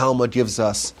 The Talmud gives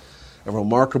us a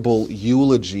remarkable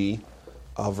eulogy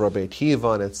of Rabbi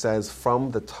Akiva, and it says,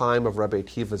 from the time of Rabbi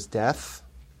Akiva's death,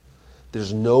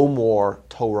 there's no more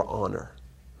Torah honor.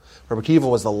 Rabbi Akiva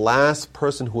was the last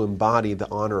person who embodied the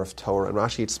honor of Torah. And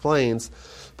Rashi explains,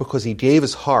 because he gave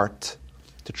his heart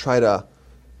to try to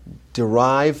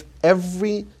derive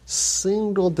every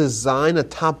single design on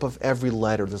top of every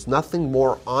letter. There's nothing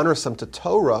more honorsome to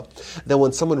Torah than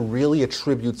when someone really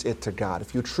attributes it to God.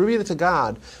 If you attribute it to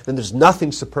God, then there's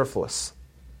nothing superfluous.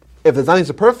 If there's nothing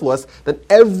superfluous, then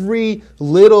every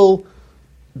little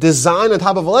design on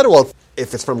top of a letter, well,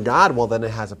 if it's from God, well, then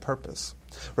it has a purpose.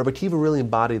 Rabbi Akiva really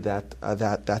embodied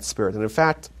that spirit. And in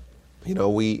fact,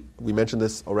 we mentioned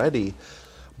this already,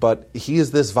 but he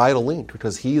is this vital link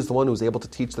because he is the one who was able to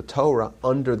teach the Torah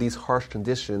under these harsh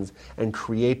conditions and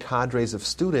create cadres of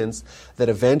students that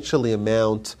eventually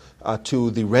amount to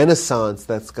the Renaissance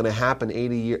that's going to happen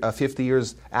 50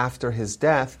 years after his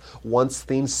death. Once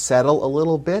things settle a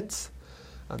little bit,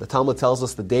 The Talmud tells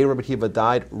us the day Rabbi Akiva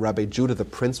died, Rabbi Judah the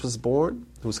prince was born,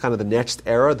 who was kind of the next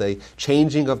era, the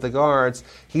changing of the guards.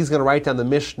 He's going to write down the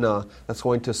Mishnah that's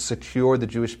going to secure the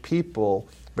Jewish people,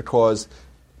 because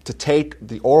to take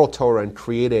the oral Torah and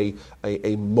create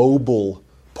a mobile,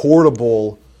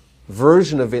 portable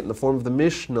version of it in the form of the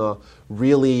Mishnah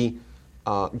really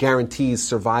guarantees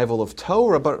survival of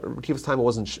Torah. But Rabbi Akiva's time it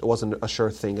wasn't a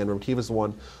sure thing, and Rabbi Akiva is the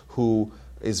one who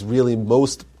is really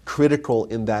most critical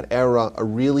in that era, a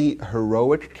really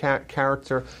heroic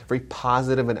character, very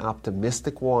positive and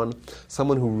optimistic one,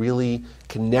 someone who really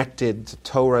connected to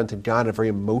Torah and to God at a very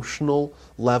emotional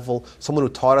level, someone who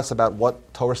taught us about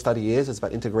what Torah study is. It's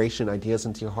about integration, ideas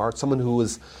into your heart, someone who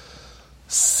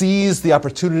seized the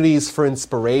opportunities for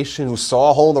inspiration, who saw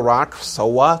a hole in the rock, so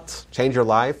what? Change your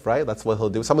life, right? That's what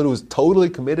he'll do. Someone who's totally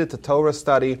committed to Torah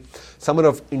study, someone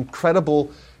of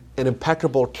incredible and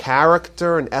impeccable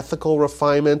character and ethical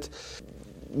refinement.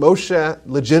 Moshe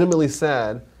legitimately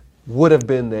said would have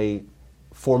been a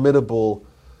formidable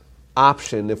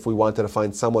option if we wanted to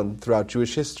find someone throughout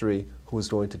Jewish history who was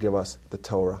going to give us the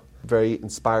Torah. Very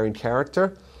inspiring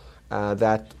character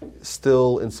that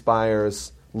still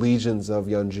inspires legions of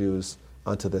young Jews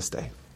unto this day.